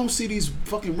 like, you don't see these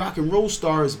fucking rock and roll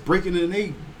stars breaking in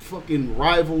a fucking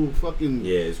rival fucking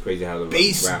it's crazy how the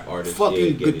bass rap artists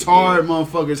fucking guitar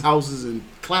motherfuckers' houses and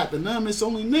clapping them. It's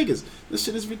only niggas. This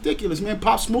shit is ridiculous, man.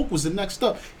 Pop Smoke was the next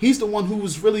up. He's the one who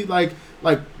was really like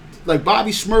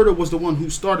Bobby Shmurda was the one who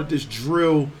started this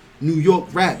drill New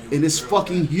York rap, and it's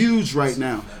fucking huge right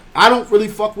now. I don't really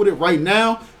fuck with it right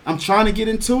now. I'm trying to get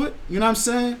into it. You know what I'm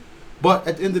saying? But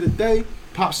at the end of the day,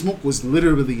 Pop Smoke was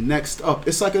literally next up.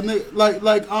 It's like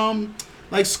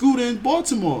like Scooter in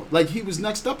Baltimore. Like, he was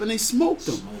next up and they smoked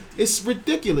him. It's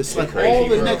ridiculous. Like, crazy, all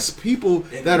the bro. next people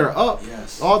that are up,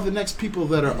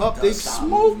 they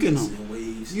smoking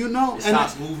them. You know, it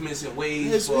stops movements and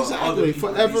waves for exactly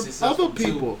for other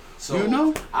people. So you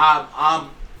know, I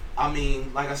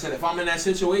mean, like I said, if I'm in that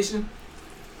situation,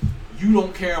 you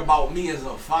don't care about me as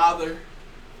a father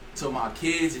to my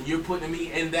kids, and you're putting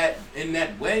me in that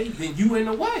way, then you in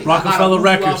the way. Rockefeller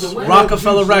Records.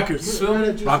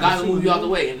 I gotta move you out the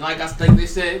way. And like they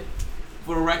said,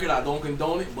 for the record, I don't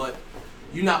condone it, but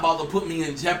you're not about to put me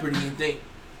in jeopardy and think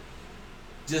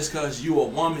just because you a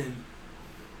woman,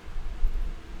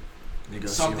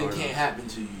 something can't happen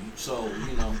to you. So,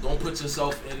 you know, don't put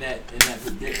yourself in that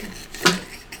predicament.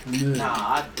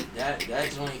 Nah, that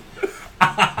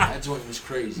joint was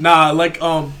crazy. Nah, like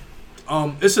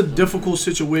it's a difficult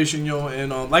situation, yo,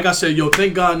 and like I said, yo,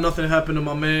 thank God nothing happened to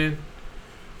my man,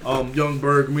 Young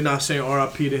Berg. We're not saying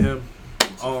R.I.P. to him,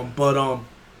 but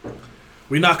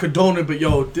we're not condoning. But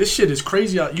yo, this shit is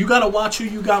crazy. You gotta watch who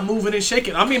you got moving and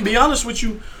shaking. I mean, be honest with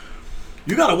you,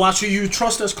 you gotta watch who you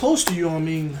trust that's close to you. I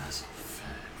mean,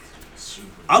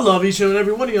 I love each and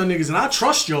every one of y'all niggas, and I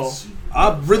trust y'all.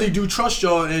 I really do trust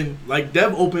y'all, and like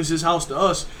Dev opens his house to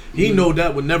us, he know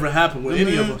that would never happen with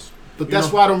any of us. But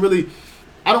that's why I don't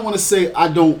want to say I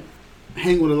don't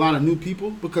hang with a lot of new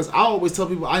people because I always tell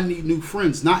people I need new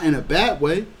friends, not in a bad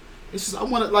way. It's just I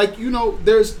want to, like,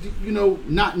 there's,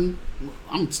 not.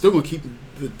 I'm still gonna keep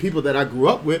the people that I grew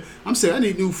up with. I'm saying I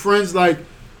need new friends, like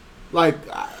I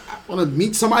want to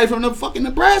meet somebody from the fucking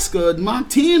Nebraska,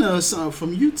 Montana, or something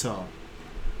from Utah.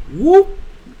 Whoop,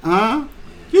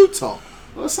 Utah.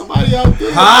 Or somebody out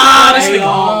there.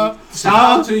 Shout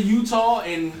out to Utah,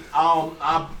 and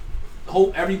I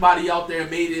hope everybody out there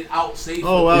made it out safe.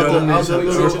 Oh, I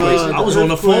was on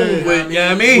the phone with,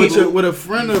 with a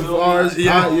friend of ours,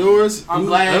 yours. I'm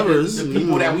glad the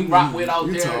people that we rock with out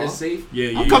there is safe.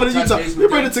 I'm coming to Utah. We're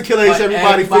bringing Tequila H,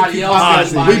 everybody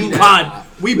else.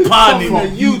 We podding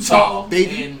from Utah,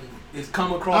 baby. And it's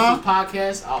come across this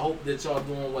podcast. I hope that y'all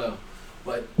doing well.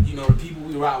 But the people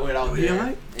we rock with out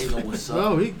there, they know what's up.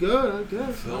 Oh, he good, I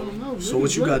guess. I don't know. So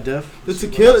what you got, Def? The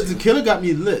tequila got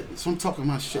me lit. So I'm talking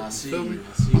my shit.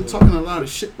 I'm talking a lot of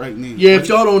shit right now. Yeah, if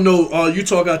y'all don't know,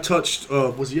 Utah got touched.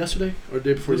 Was it yesterday or the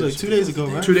day before? It was like 2 days ago,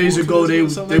 right? 2 days ago, they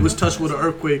was touched with an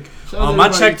earthquake. I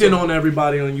checked in on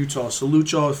everybody on Utah.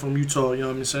 Salute y'all from Utah. You know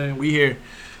what I'm saying? We here.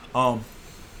 I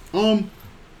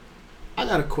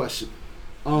got a question.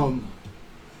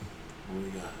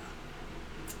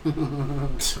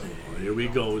 Here we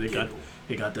go. They got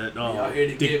that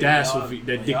Dick Dash with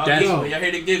that Dick Dash. Y'all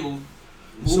hear the giggle?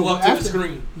 Move up to the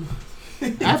screen.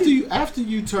 After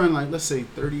you turn, like, let's say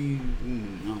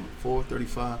 34,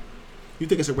 35, you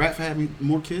think it's a wrap for having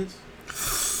more kids?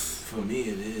 For me,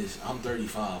 it is. I'm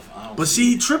 35. But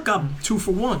see, Trip got 2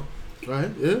 for 1.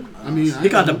 Right? Yeah. I mean, he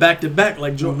got the back to back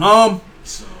like Joe.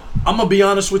 I'm gonna be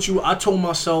honest with you. I told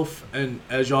myself, and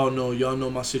as y'all know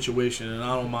my situation, and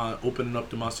I don't mind opening up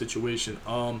to my situation.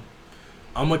 I'm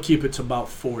gonna keep it to about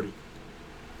 40.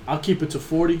 I'll keep it to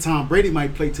 40. Tom Brady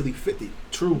might play till he's 50.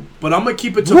 True, but I'm gonna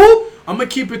keep it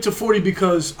to 40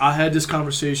 because I had this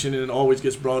conversation, and it always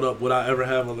gets brought up. Would I ever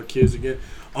have other kids again?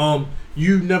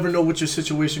 You never know what your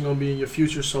situation gonna be in your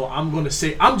future, so I'm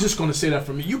just gonna say that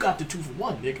for me. You got the 2 for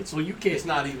 1, nigga, so you can't. It's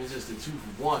not even just the 2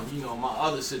 for 1. My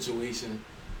other situation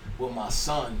with my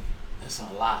son, it's a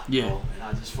lot, bro. And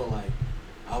I just feel like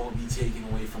I will be taken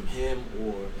away from him,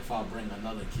 or if I bring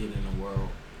another kid in the world,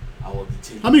 I will be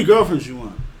taken. How many girlfriends you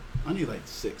want? I need like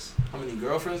 6. How many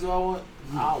girlfriends do I want?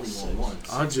 I only want one.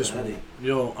 I just want.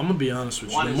 I'm gonna be honest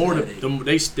with you. The more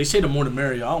they say the more the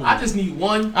merrier. I just need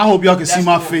one. I hope y'all can see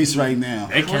my face right now.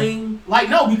 Clean,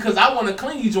 no, because I want a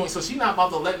clingy joint, so she not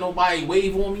about to let nobody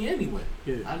wave on me anyway.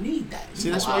 Yeah. I need that. See,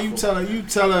 that's why you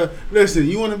tell her. Listen,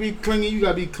 you want to be clingy, you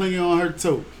gotta be clingy on her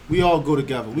too. We all go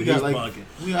together. We got like bugging.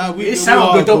 It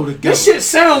sound good though. This shit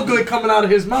sound good coming out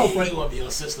of his mouth. Right? You want to be your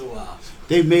sister wives.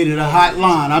 They made it a hot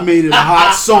line. I made it a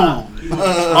hot song.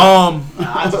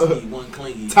 I just need one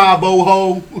clingy. Tabo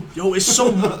ho.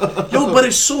 But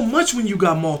it's so much when you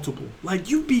got multiple. Like,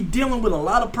 you be dealing with a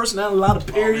lot of personality, a lot of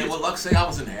periods. What Luck say? I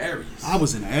was in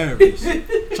Aries.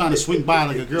 Trying to swing by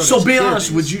like a girl. So be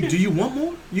honest with you. Do you want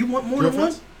more? You want more than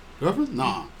one? Girlfriends?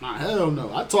 Nah, hell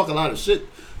no. I talk a lot of shit,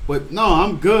 but no,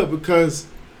 I'm good because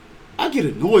I get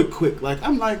annoyed quick. Like,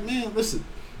 I'm like, man, listen,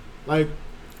 like.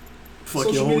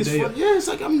 Fuck your whole day. Yeah, it's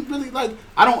like I'm really like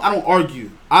I don't argue.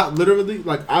 I literally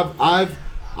like I've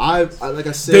like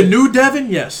I said. The new Devin,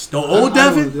 yes. The old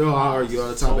Devin. I argue all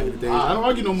the time back in the days. I don't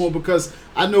argue no more because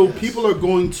I know people are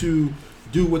going to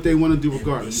do what they want to do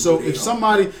regardless. So if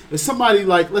somebody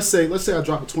like let's say I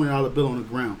drop a $20 bill on the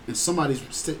ground and somebody's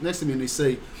sitting next to me and they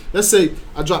say, let's say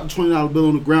I drop a $20 bill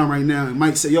on the ground right now and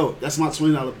Mike say, yo, that's my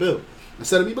 $20 bill.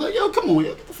 Instead of me be like, yo, come on,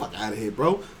 yo, get the fuck out of here,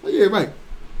 bro. Like, yeah, right.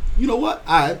 You know what?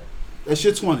 That's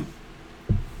your 20.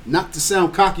 Not to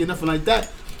sound cocky or nothing like that.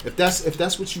 If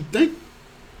that's what you think,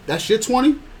 that's your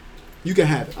 20. You can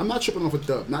have it. I'm not tripping off a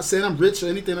dub. Not saying I'm rich or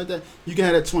anything like that. You can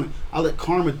have that 20. I'll let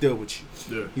karma deal with you.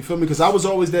 Yeah. You feel me? Because I was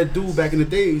always that dude back in the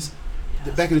days.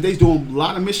 Back in the days, doing a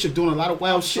lot of mischief, doing a lot of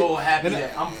wild shit. So happy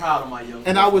that I'm proud of my young.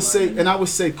 And I would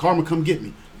say, karma, come get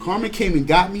me. Karma came and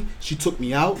got me. She took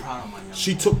me out.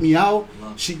 She took me out.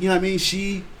 She, you know what I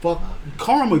mean?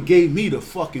 Karma gave me the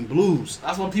fucking blues.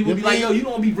 That's when people be like, yo, you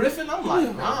don't be riffing? I'm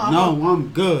like, nah. No, I'm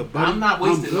good, buddy. I'm not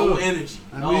wasting no energy.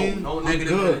 No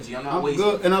negative energy. I'm not wasting.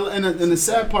 Good. And the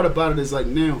sad part about it is like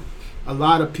now, a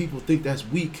lot of people think that's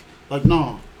weak. Like,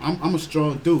 no, I'm a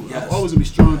strong dude. Yes. I'm always gonna be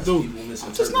strong dude.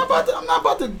 I'm just not about to.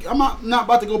 I'm not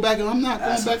about to go back and I'm not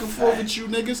going back and forth with you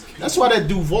niggas. That's why that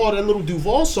little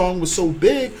Duval song was so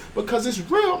big because it's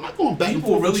real. I'm not going back and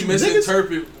forth. People really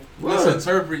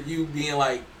misinterpret you being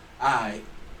like, alright.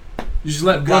 You just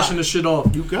let brushing the shit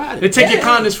off. You got it. They take your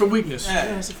kindness for weakness. Yeah,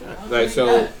 that's a fact. Like,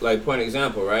 so, like, point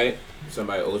example, right?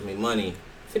 Somebody owes me money,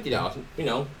 $50,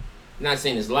 Not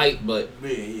saying it's light, but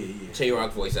Yeah. Tay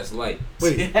Rock voice, that's light.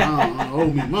 Wait, owe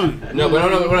me money. No,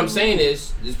 but what I'm saying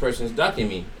is, this person's ducking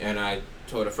me, and I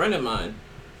told a friend of mine,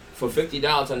 for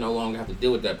 $50, I no longer have to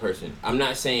deal with that person. I'm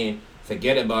not saying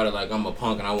forget about it like I'm a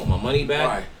punk and I want my money back,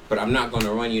 Right. but I'm not going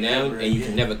to run you down, and you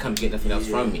can never come get nothing else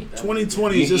from me.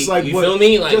 2020 is You just like you what, feel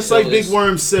me? Like, just so like Big it's-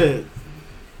 Worm said.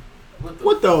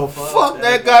 What the fuck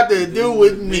that got to do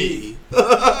with me?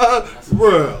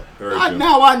 Bro, Very true.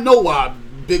 now I know why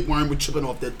Big Worm was tripping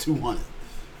off that 200.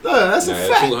 That's a Nah,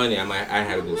 fact. 200, I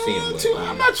had to go see him. But,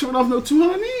 I'm not tripping off no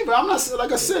 200 either. I'm not,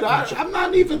 like I said, I'm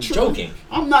not even tripping. joking.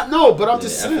 I'm not, no, but I'm Yeah,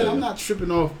 just I saying, feel I'm you. not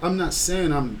tripping off. I'm not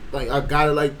saying I'm like, I got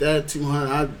it like that, 200.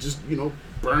 I just,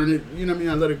 burn it. You know what I mean?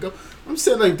 I let it go. I'm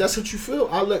saying, like, that's what you feel.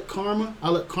 I'll let karma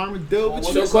deal with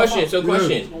you. So question.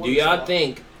 Yeah. Do y'all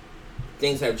think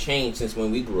things have changed since when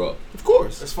we grew up? Of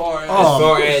course. As far as As far of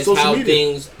course, as social how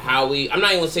media. I'm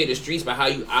not even gonna say the streets, but how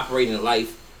you operate in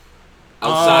life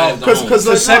outside of the home. Because To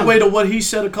like, segue to what he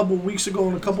said a couple weeks ago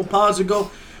and a couple pods ago,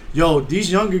 yo,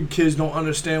 these younger kids don't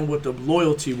understand what the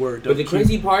loyalty word. But the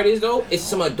crazy part is though, it's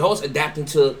some adults adapting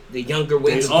to the younger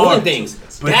ways of They are. doing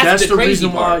things. But that's the crazy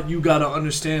reason part. why you gotta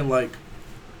understand. Like,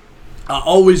 I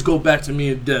always go back to me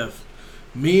and Dev.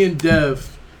 Me and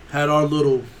Dev had our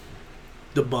little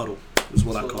debuttal. Is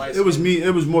what I call it. it was me. It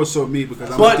was more so me because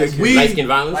I'm But a dickhead. we- Light skin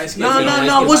violence. Light skin-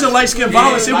 No, it wasn't light skin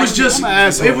violence. It was just. I'm an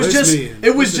asshole. It was It's just. me.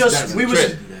 It was It's just. just We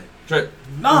was. Trip.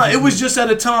 Nah, it was just at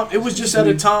a time. It was just at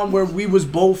a time where we was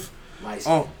both.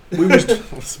 We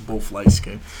was both light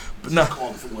skinned. But nah.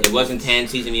 It wasn't tan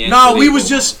season yet. Nah, we was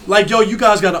just like, yo, you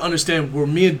guys got to understand where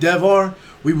me and Dev are.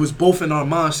 We was both in our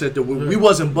mindset that we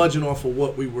wasn't budging off of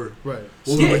what we were. Right.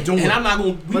 What we were doing. And I'm not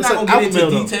gonna. We're Let's not say gonna get alpha into male,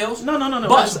 though. details. No.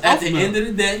 But at alpha the male. end of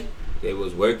the day, They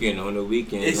was working on the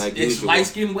weekend it's like it's usual. light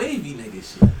skin wavy nigga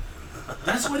shit.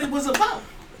 That's what it was about.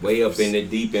 Way up in the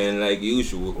deep end like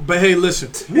usual. But hey, listen.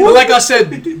 But like I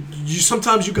said,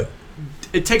 sometimes you got.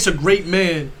 It takes a great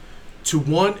man to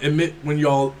admit when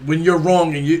you're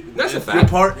wrong and That's a your fact.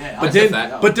 part. Yeah, but that's a then,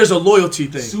 fact. but there's a loyalty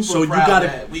thing. Super So you proud got to.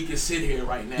 that we can sit here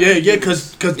right now. Yeah,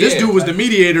 because this Yeah. dude was the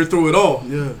mediator through it all.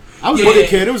 Yeah. I was Yeah. a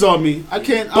dickhead. It was on me. I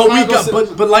can't. But I'm we not gonna got.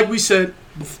 sit- But like we said.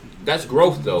 That's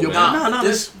growth though, Yo, man. Nah,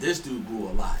 this dude grew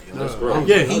a lot. Yo. That's I growth. was-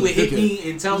 Yeah. I was He a would hit dickhead. me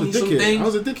and I tell was a me some dickhead. things. I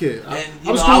was a dickhead. And I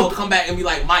you was know, cool. I would come back and be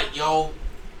like, Mike, yo,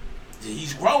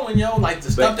 he's growing, yo. Like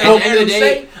the stuff at that the I end heard of him the day-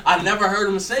 say, I never heard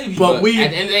him say before. But we-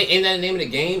 at the end of the day, ain't that the name of the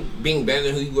game? Being better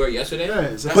than who you were yesterday? Yeah,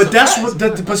 exactly. But a that's fact.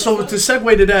 what. But so to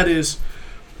segue to that is.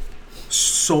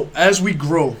 So as we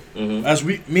grow,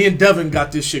 me and Devin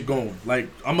got this shit going. Like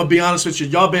I'm gonna be honest with you,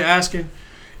 y'all been asking,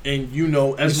 and as We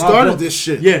my started growth, this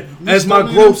shit. yeah, We as my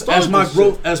started- growth, started as my this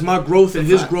growth, shit. as my growth and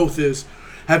his fact. growth is.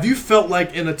 Have you felt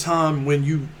like in a time when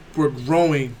you were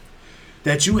growing,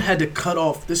 that you had to cut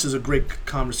off? This is a great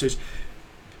conversation.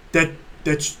 That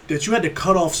you had to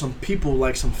cut off some people,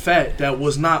 like some fat that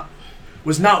was not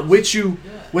with you,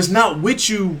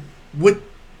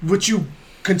 what you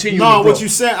continue. No, to grow. what you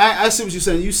saying? I see what you're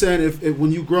saying. You saying if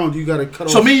when you grown, you gotta cut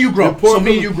off. So me and you grow. important So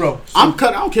me and people. you grow. I'm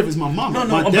cut. I don't care if it's my mama, No,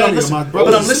 my but daddy, I'm or listening. my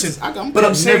brother. But I'm listening. But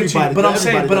I'm saying to you. But I'm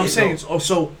saying. But I'm saying.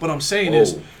 What I'm saying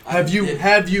is, have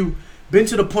you been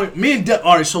to the point? Me and Dev.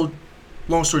 All right. So,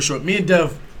 long story short, me and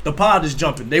Dev, the pod is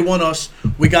jumping. They want us.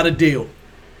 We got a deal.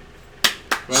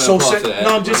 So say,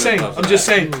 no, I'm just saying. I'm just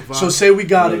saying. So say we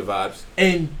got it, Vibes.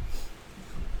 and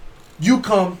you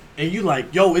come and you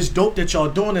like, yo, it's dope that y'all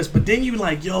doing this, but then you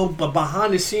like, yo, but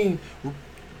behind the scene,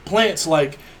 plants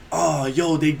like, oh,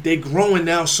 yo, they growing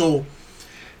now, so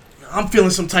I'm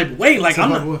feeling some type of way. Like I'm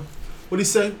not. What he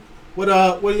say? What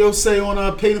yo say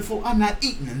on Painful? I'm not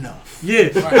eating enough. Yeah.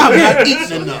 I'm not eating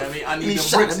Yeah, enough. I need He them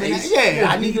shot bricks, him in Ace. the- yeah,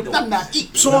 I need. I'm not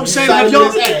eating. So I'm saying, Shot have him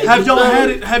in his head.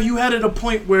 y'all have you had it a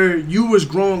point where you was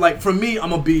growing? Like for me, I'm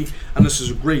gonna be, and this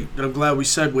is great, and I'm glad we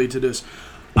segued to this.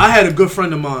 I had a good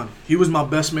friend of mine. He was my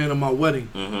best man at my wedding.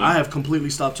 I have completely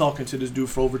stopped talking to this dude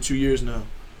for over 2 years now.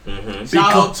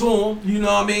 Shout out to him. You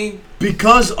know what I mean?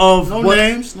 Because of No what,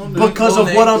 names. No names. because No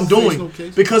of what names, I'm no face, doing. no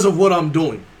case. Because of what I'm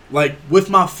doing. Like with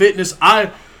my fitness,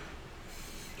 as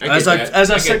I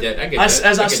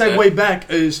segue back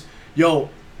is, yo,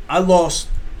 I lost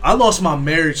my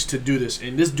marriage to do this.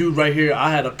 And this dude right here,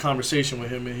 I had a conversation with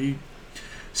him, and he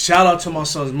shout out to my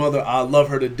son's mother. I love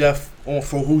her to death for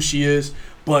who she is.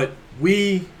 But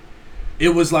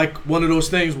it was like one of those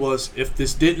things was, if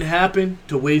this didn't happen,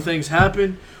 the way things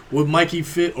happen, would Mikey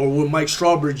fit, or would Mike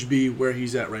Strawbridge be where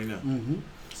he's at right now?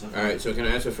 All right, so can I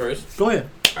answer first? Go ahead.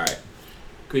 All right.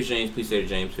 Chris James, please say to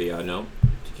James so y'all know.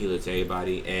 Tequila to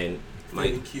everybody. And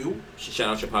Mike, Mike Q. shout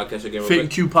out your podcast again. Fit and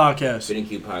Q podcast. Fit and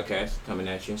Q podcast coming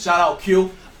at you. Shout out Q.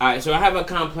 All right, so I have a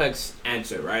complex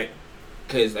answer, right?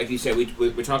 because like you said,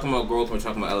 we're talking about growth, we're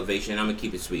talking about elevation. I'm gonna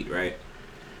keep it sweet, right?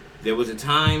 There was a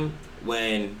time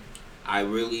when I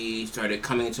really started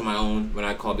coming into my own, when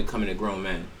I call becoming a grown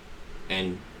man,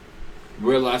 and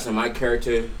realizing my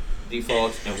character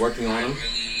defaults and working on them.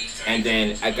 And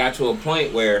then I got to a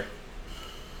point where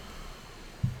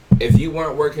if you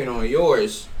weren't working on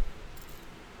yours,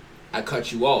 I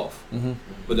cut you off. Mm-hmm.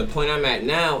 But the point I'm at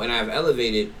now, and I've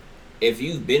elevated, if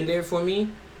you've been there for me,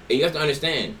 and you have to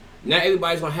understand, not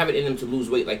everybody's gonna have it in them to lose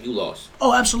weight like you lost.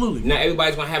 Oh, absolutely. Not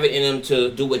everybody's gonna have it in them to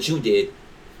do what you did.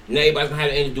 Not everybody's gonna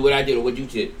have it in them to do what I did or what you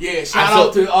did. Yeah, shout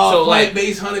out to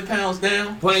plant-based 100 pounds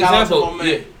down. Point Shout example, out to my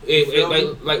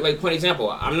man. like point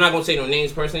example. I'm not gonna say no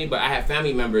names personally, but I have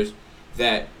family members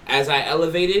that, as I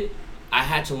elevated, I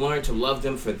had to learn to love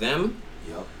them for them.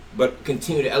 Yep. But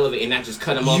continue to elevate and not just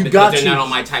cut them off You because got they're to. not on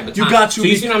my type of time. You got to. So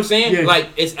you see what I'm saying? Yeah. Like,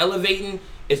 it's elevating.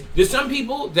 There's some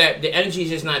people that the energy is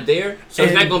just not there, so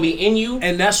it's And- not gonna be in you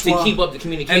And that's to why. keep up the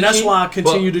communication. And that's why I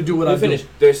continue But to do what let I me finish. do.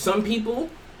 There's some people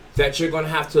that you're gonna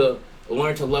have to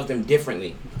learn to love them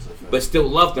differently, but still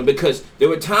love them, because there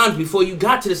were times before you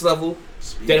got to this level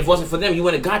that if it wasn't for them, you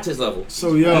wouldn't have got to this level.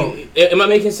 So yo, Am I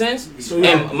making sense? So, yo.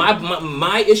 And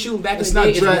my issue back in the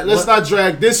day is let's not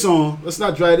drag this on. Let's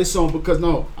not drag this on, because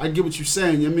no, I get what you're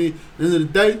saying. You know what I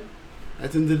mean?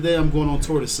 At the end of the day, I'm going on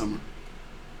tour this summer.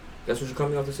 That's what you're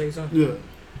coming off to say, son? Yeah.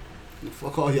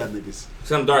 Fuck all y'all niggas.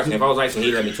 Cause I'm dark, and if I was light,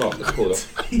 he'd let me talk. That's cool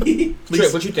though.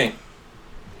 Trip, what you think?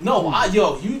 No,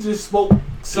 you just spoke some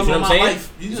see of what my I'm saying?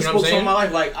 life. You You just see what I'm spoke some of saying? my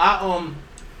life. Like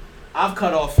I've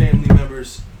cut off family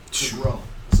members to grow.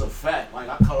 It's a fact. Like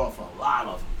I cut off a lot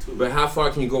of them too. But how far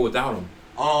can you go without them?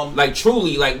 Like Like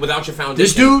truly, like without your foundation.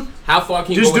 This dude. How far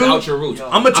can you This go without dude- your roots? Yo,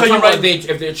 I'm gonna tell you talking about right.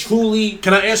 if they're truly.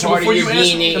 Can I answer part of before you your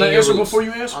answer? DNA Can I and answer your roots. before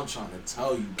you answer? I'm trying to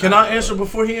tell you. Can I answer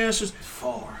before he answers?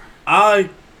 Far.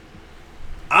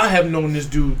 I have known this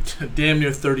dude damn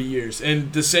near 30 years,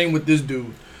 and the same with this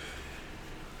dude.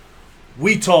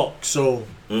 We talk, so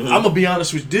Mhm. I'm gonna be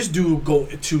honest with you. This dude go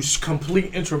into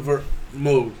complete introvert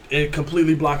mode and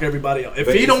completely block everybody out. If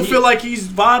But he is don't he- feel like he's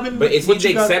vibing, But is he what the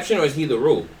you got- exception or is he the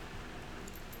rule?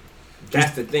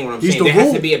 That's the thing. What I'm he's saying, the there has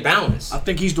rule. to be a balance. I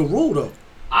think he's the rule though.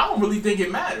 I don't really think it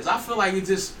matters. I feel like it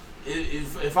just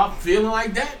if I'm feeling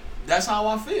like that, that's how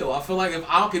I feel. I feel like if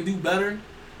I could do better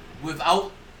with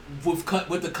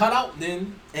the cutout,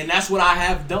 then and that's what I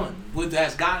have done. What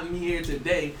that's gotten me here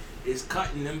today is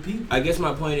cutting them people. I guess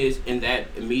my point is, in that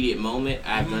immediate moment,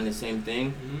 I've done the same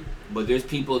thing. But there's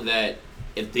people that,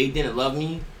 if they didn't love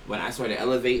me when I started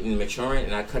elevating and maturing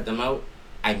and I cut them out,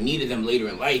 I needed them later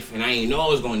in life, and I didn't know I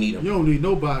was gonna need them. You don't need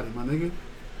nobody, my nigga.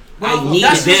 I needed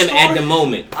that's your them at story. the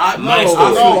moment. I My know, story.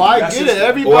 I No, I That's get just- it. Or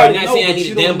Everybody I'm not know, saying I but needed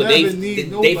you them, don't but they never need they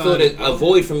nobody, filled a bro.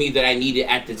 void for me that I needed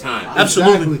at the time.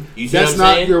 Absolutely. Exactly. You see That's what I'm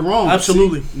not. saying? You're wrong.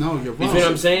 Absolutely. See? No, you're You wrong. see what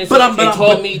I'm saying? But I'm it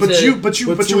taught me but to. you're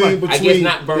right. I guess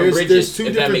not burn there's bridges, two if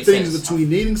that different makes things sense. between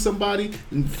needing somebody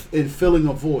and filling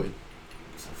a void.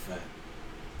 It's a fact.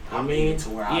 I mean, to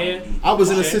where I yeah. don't need I was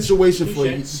in a Touche. situation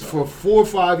Touche. for 4 or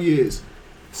 5 years,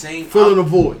 same filling a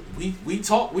void, we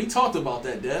talked about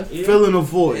that, Dev. Yeah. filling a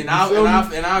void. And You feel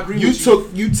me? I agree You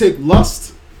with take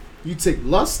lust,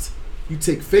 you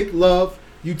take fake love,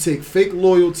 you take fake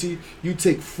loyalty, you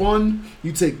take fun,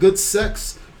 you take good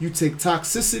sex, you take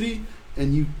toxicity,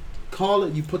 and you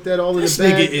put that all in This a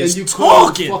bag, nigga is and you call it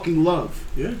talking. fucking love.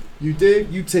 Yeah. You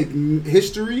dig? You take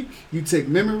history, you take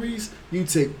memories, you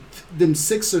take them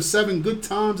 6 or 7 good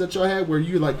times that y'all had where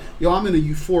you're like, yo, I'm in a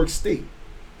euphoric state.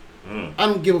 I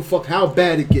don't give a fuck how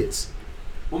bad it gets.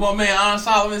 What my man An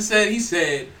Solomon said. He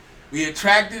said, we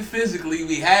attracted physically,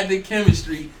 we had the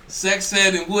chemistry, sex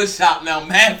said in woodshop, now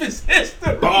math is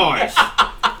history. Bars.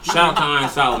 Shout out to Iron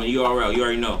Solomon, URL. You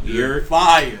already know. You heard?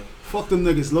 Fire. Fuck them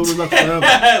niggas, loaded up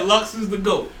forever. Lux is the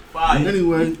GOAT. Fire.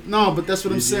 Anyway, no, but that's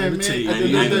what I'm Easy saying, to man. take. At I the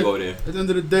ain't end of even the go day, there. at the end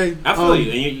of the day, I feel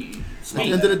you. And you at speak.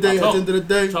 the end of the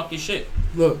day, Talk your shit.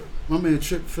 look, my man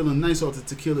Trip feeling nice off the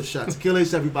tequila shot. Tequila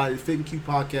is everybody, the Fit and Q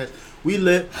podcast. We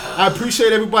lit. I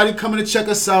appreciate everybody coming to check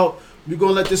us out. We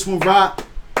gonna let this one rock.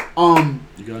 You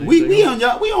got We anything on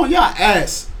y'all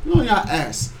ass. We on y'all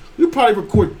ass. We probably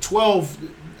record 12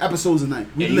 episodes a night.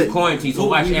 We And lit. you quarantine, so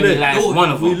watch We every lit. last one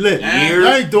of them. We lit. You're-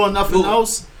 Y'all ain't doing nothing Dude.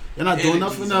 else. You're not doing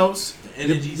Energy's nothing up. else. The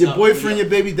Your, energy's your up. boyfriend, We your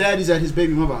baby daddy's at his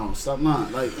baby mother house. Stop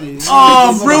lying. Like, hey,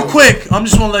 Real quick, I'm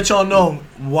just want to let y'all know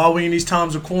while we in these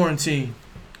times of quarantine,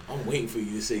 I'm waiting for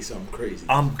you to say something crazy.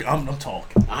 I'm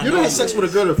talking. I You know ever had sex with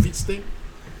a girl that feet stink?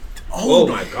 Oh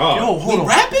my god. Yo, hold We on.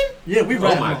 rapping? Yeah, we Oh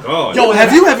rapping. my god. Yo,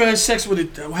 have you ever had sex with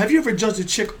it? Have you ever judged a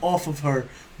chick off of her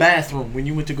bathroom when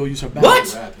you went to go use her bathroom?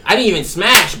 What? I didn't even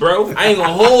smash, bro. I ain't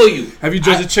gonna hold you. Have you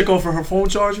judged a chick off of her phone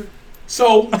charger?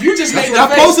 So you just made the I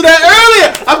face. posted that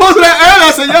earlier.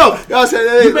 I said, yo. I said,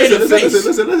 hey, You made a face.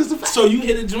 listen. So you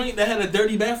hit a joint that had a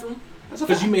dirty bathroom?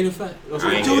 Because you made it fat.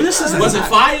 I ain't Dude, hit. this is Was it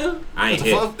fire? I ain't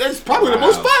hit. That's probably the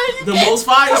most fire you The most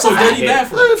fire? So dirty Yeah.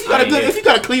 bathroom. If you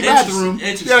got a clean bathroom,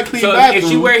 you got a clean So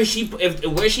bathroom. if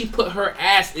where she put her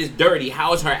ass is dirty,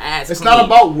 how is her ass? It's clean? not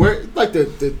about where, like the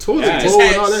toilet Yeah. bowl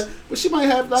and all that. But she might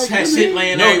have like Had shit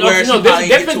laying No, everywhere. no, She there's a probably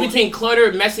difference get to it. between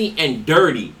cluttered, messy, and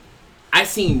dirty. I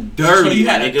seen dirty. So you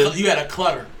had nigga. you had a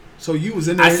clutter. So you was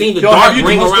in there. I seen the Yo, have dark you-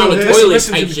 ring around the listen- toilet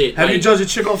Listen type to me. shit. Have you like- judged a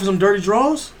chick off of some dirty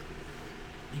drawers?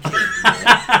 Oh, wait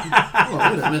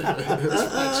a minute. That's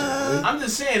fine, I'm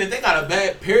just saying, if they got a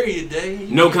bad period day.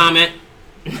 No comment.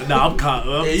 Nah, I'm caught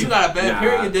up. Yeah, you got a bad Nah.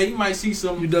 period day. You might see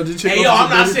some. You judged a chick Hey, off yo, of I'm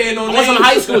some not dirty- saying no I names. want some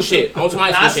high school shit. I want some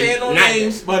high school Not shit. saying no Not-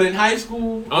 names, but in high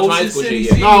school, I want some high Ocean school City,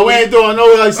 shit, yeah. No, we ain't doing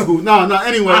no high school. No.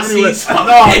 Anyway, I see something.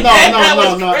 no. That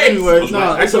was crazy. Anyway, no.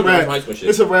 I It's a told you wrap. high school shit.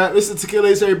 It's a wrap. It's the Tequila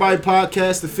Ace Everybody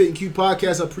podcast, the Fit and Q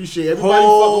podcast. I appreciate everybody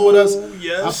fucking with us.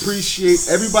 Yes. I appreciate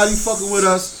everybody fucking with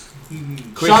us.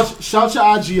 Chris, Shout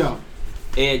your IG out.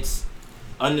 it's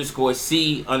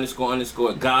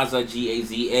 _C__ Gaza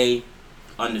GAZA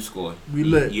 _ We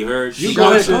lit. You heard? You She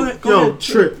go Shout ahead, your- go Yo, ahead.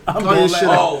 Trip. I'm Call going your like- shit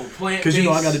out. Oh, plant Because you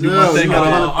know I got to do Yeah, my thing. you I know,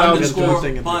 gotta do my underscore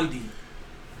thing. Bundy.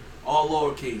 All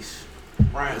lowercase.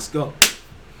 Right. Let's go.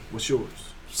 What's yours?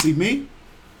 See me?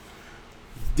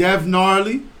 Dev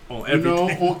Gnarly. On You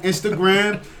everything. know, on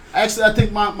Instagram. Actually, I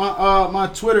think my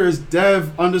Twitter is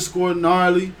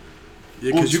Dev_Gnarly.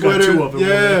 Yeah, On because you got Twitter. two of them.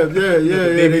 Yeah.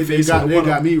 baby They face got, and the they one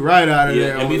got up. me right out of Yeah,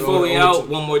 there. and before we out,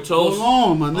 one more toast.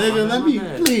 Hold on, my nigga. no, Let me, my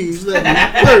bad. please, let me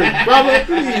word, brother.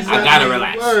 Please, I let gotta me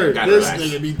relax. word. I gotta This relax.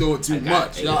 nigga be doing too I gotta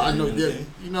much. take Y'all, it I know easy. that.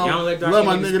 You know, Y'all let love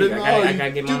my dark nigga. niggas speak. I You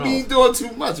gotta get you mine be off. doing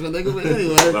too much, my nigga. But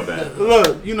anyway, My bad.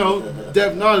 look, you know,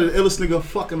 Dev Gnarly, the illest nigga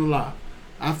fucking alive.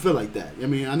 I feel like that. I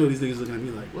mean, I know these niggas looking at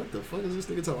me like, what the fuck is this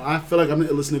nigga talking? I feel like I'm the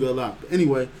illest nigga alive. But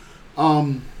anyway,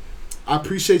 I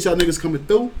appreciate y'all niggas coming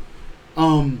through.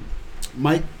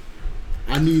 Mike,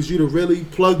 I need you to really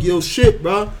plug your shit,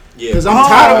 bro. Yeah. Because I'm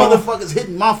tired of motherfuckers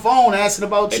hitting my phone asking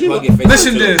about Hey, you. plug your Facebook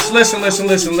Listen too. this. Listen.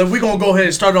 We're going to go ahead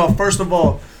and start off. First of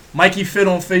all, Mikey Fit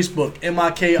on Facebook.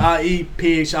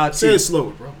 MIKIEPHIT. Say it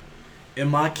slower, bro.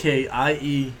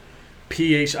 MIKIEPHIT.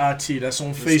 That's on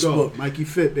Let's Facebook. go. Mikey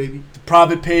Fit, baby. The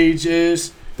private page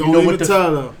is. Don't you know even what the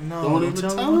tell her. No, don't even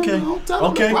tell her. Okay. Don't tell her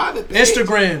Okay. the private page.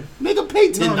 Instagram. Nigga,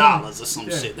 pay $10 or some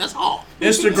Yeah. shit. That's all.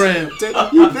 Instagram.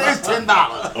 You pay $10.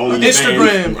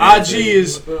 Instagram. IG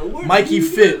is Mikey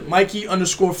Fit.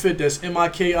 Mikey_Fit. That's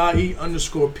MIKIE_PHIT.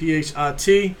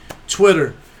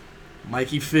 Twitter.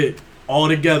 Mikey Fit. All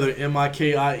together.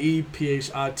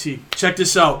 MIKIEPHIT. Check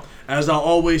this out. As I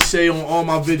always say on all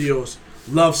my videos,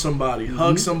 love somebody,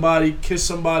 hug somebody, kiss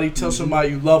somebody, tell somebody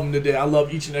you love them today. I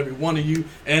love each and every one of you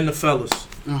and the fellas.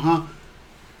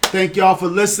 Thank y'all for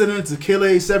listening to Kill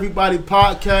Ace Everybody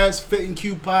podcast, Fit and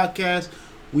Q podcast.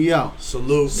 We out.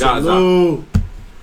 Salute. Gaza. Salute.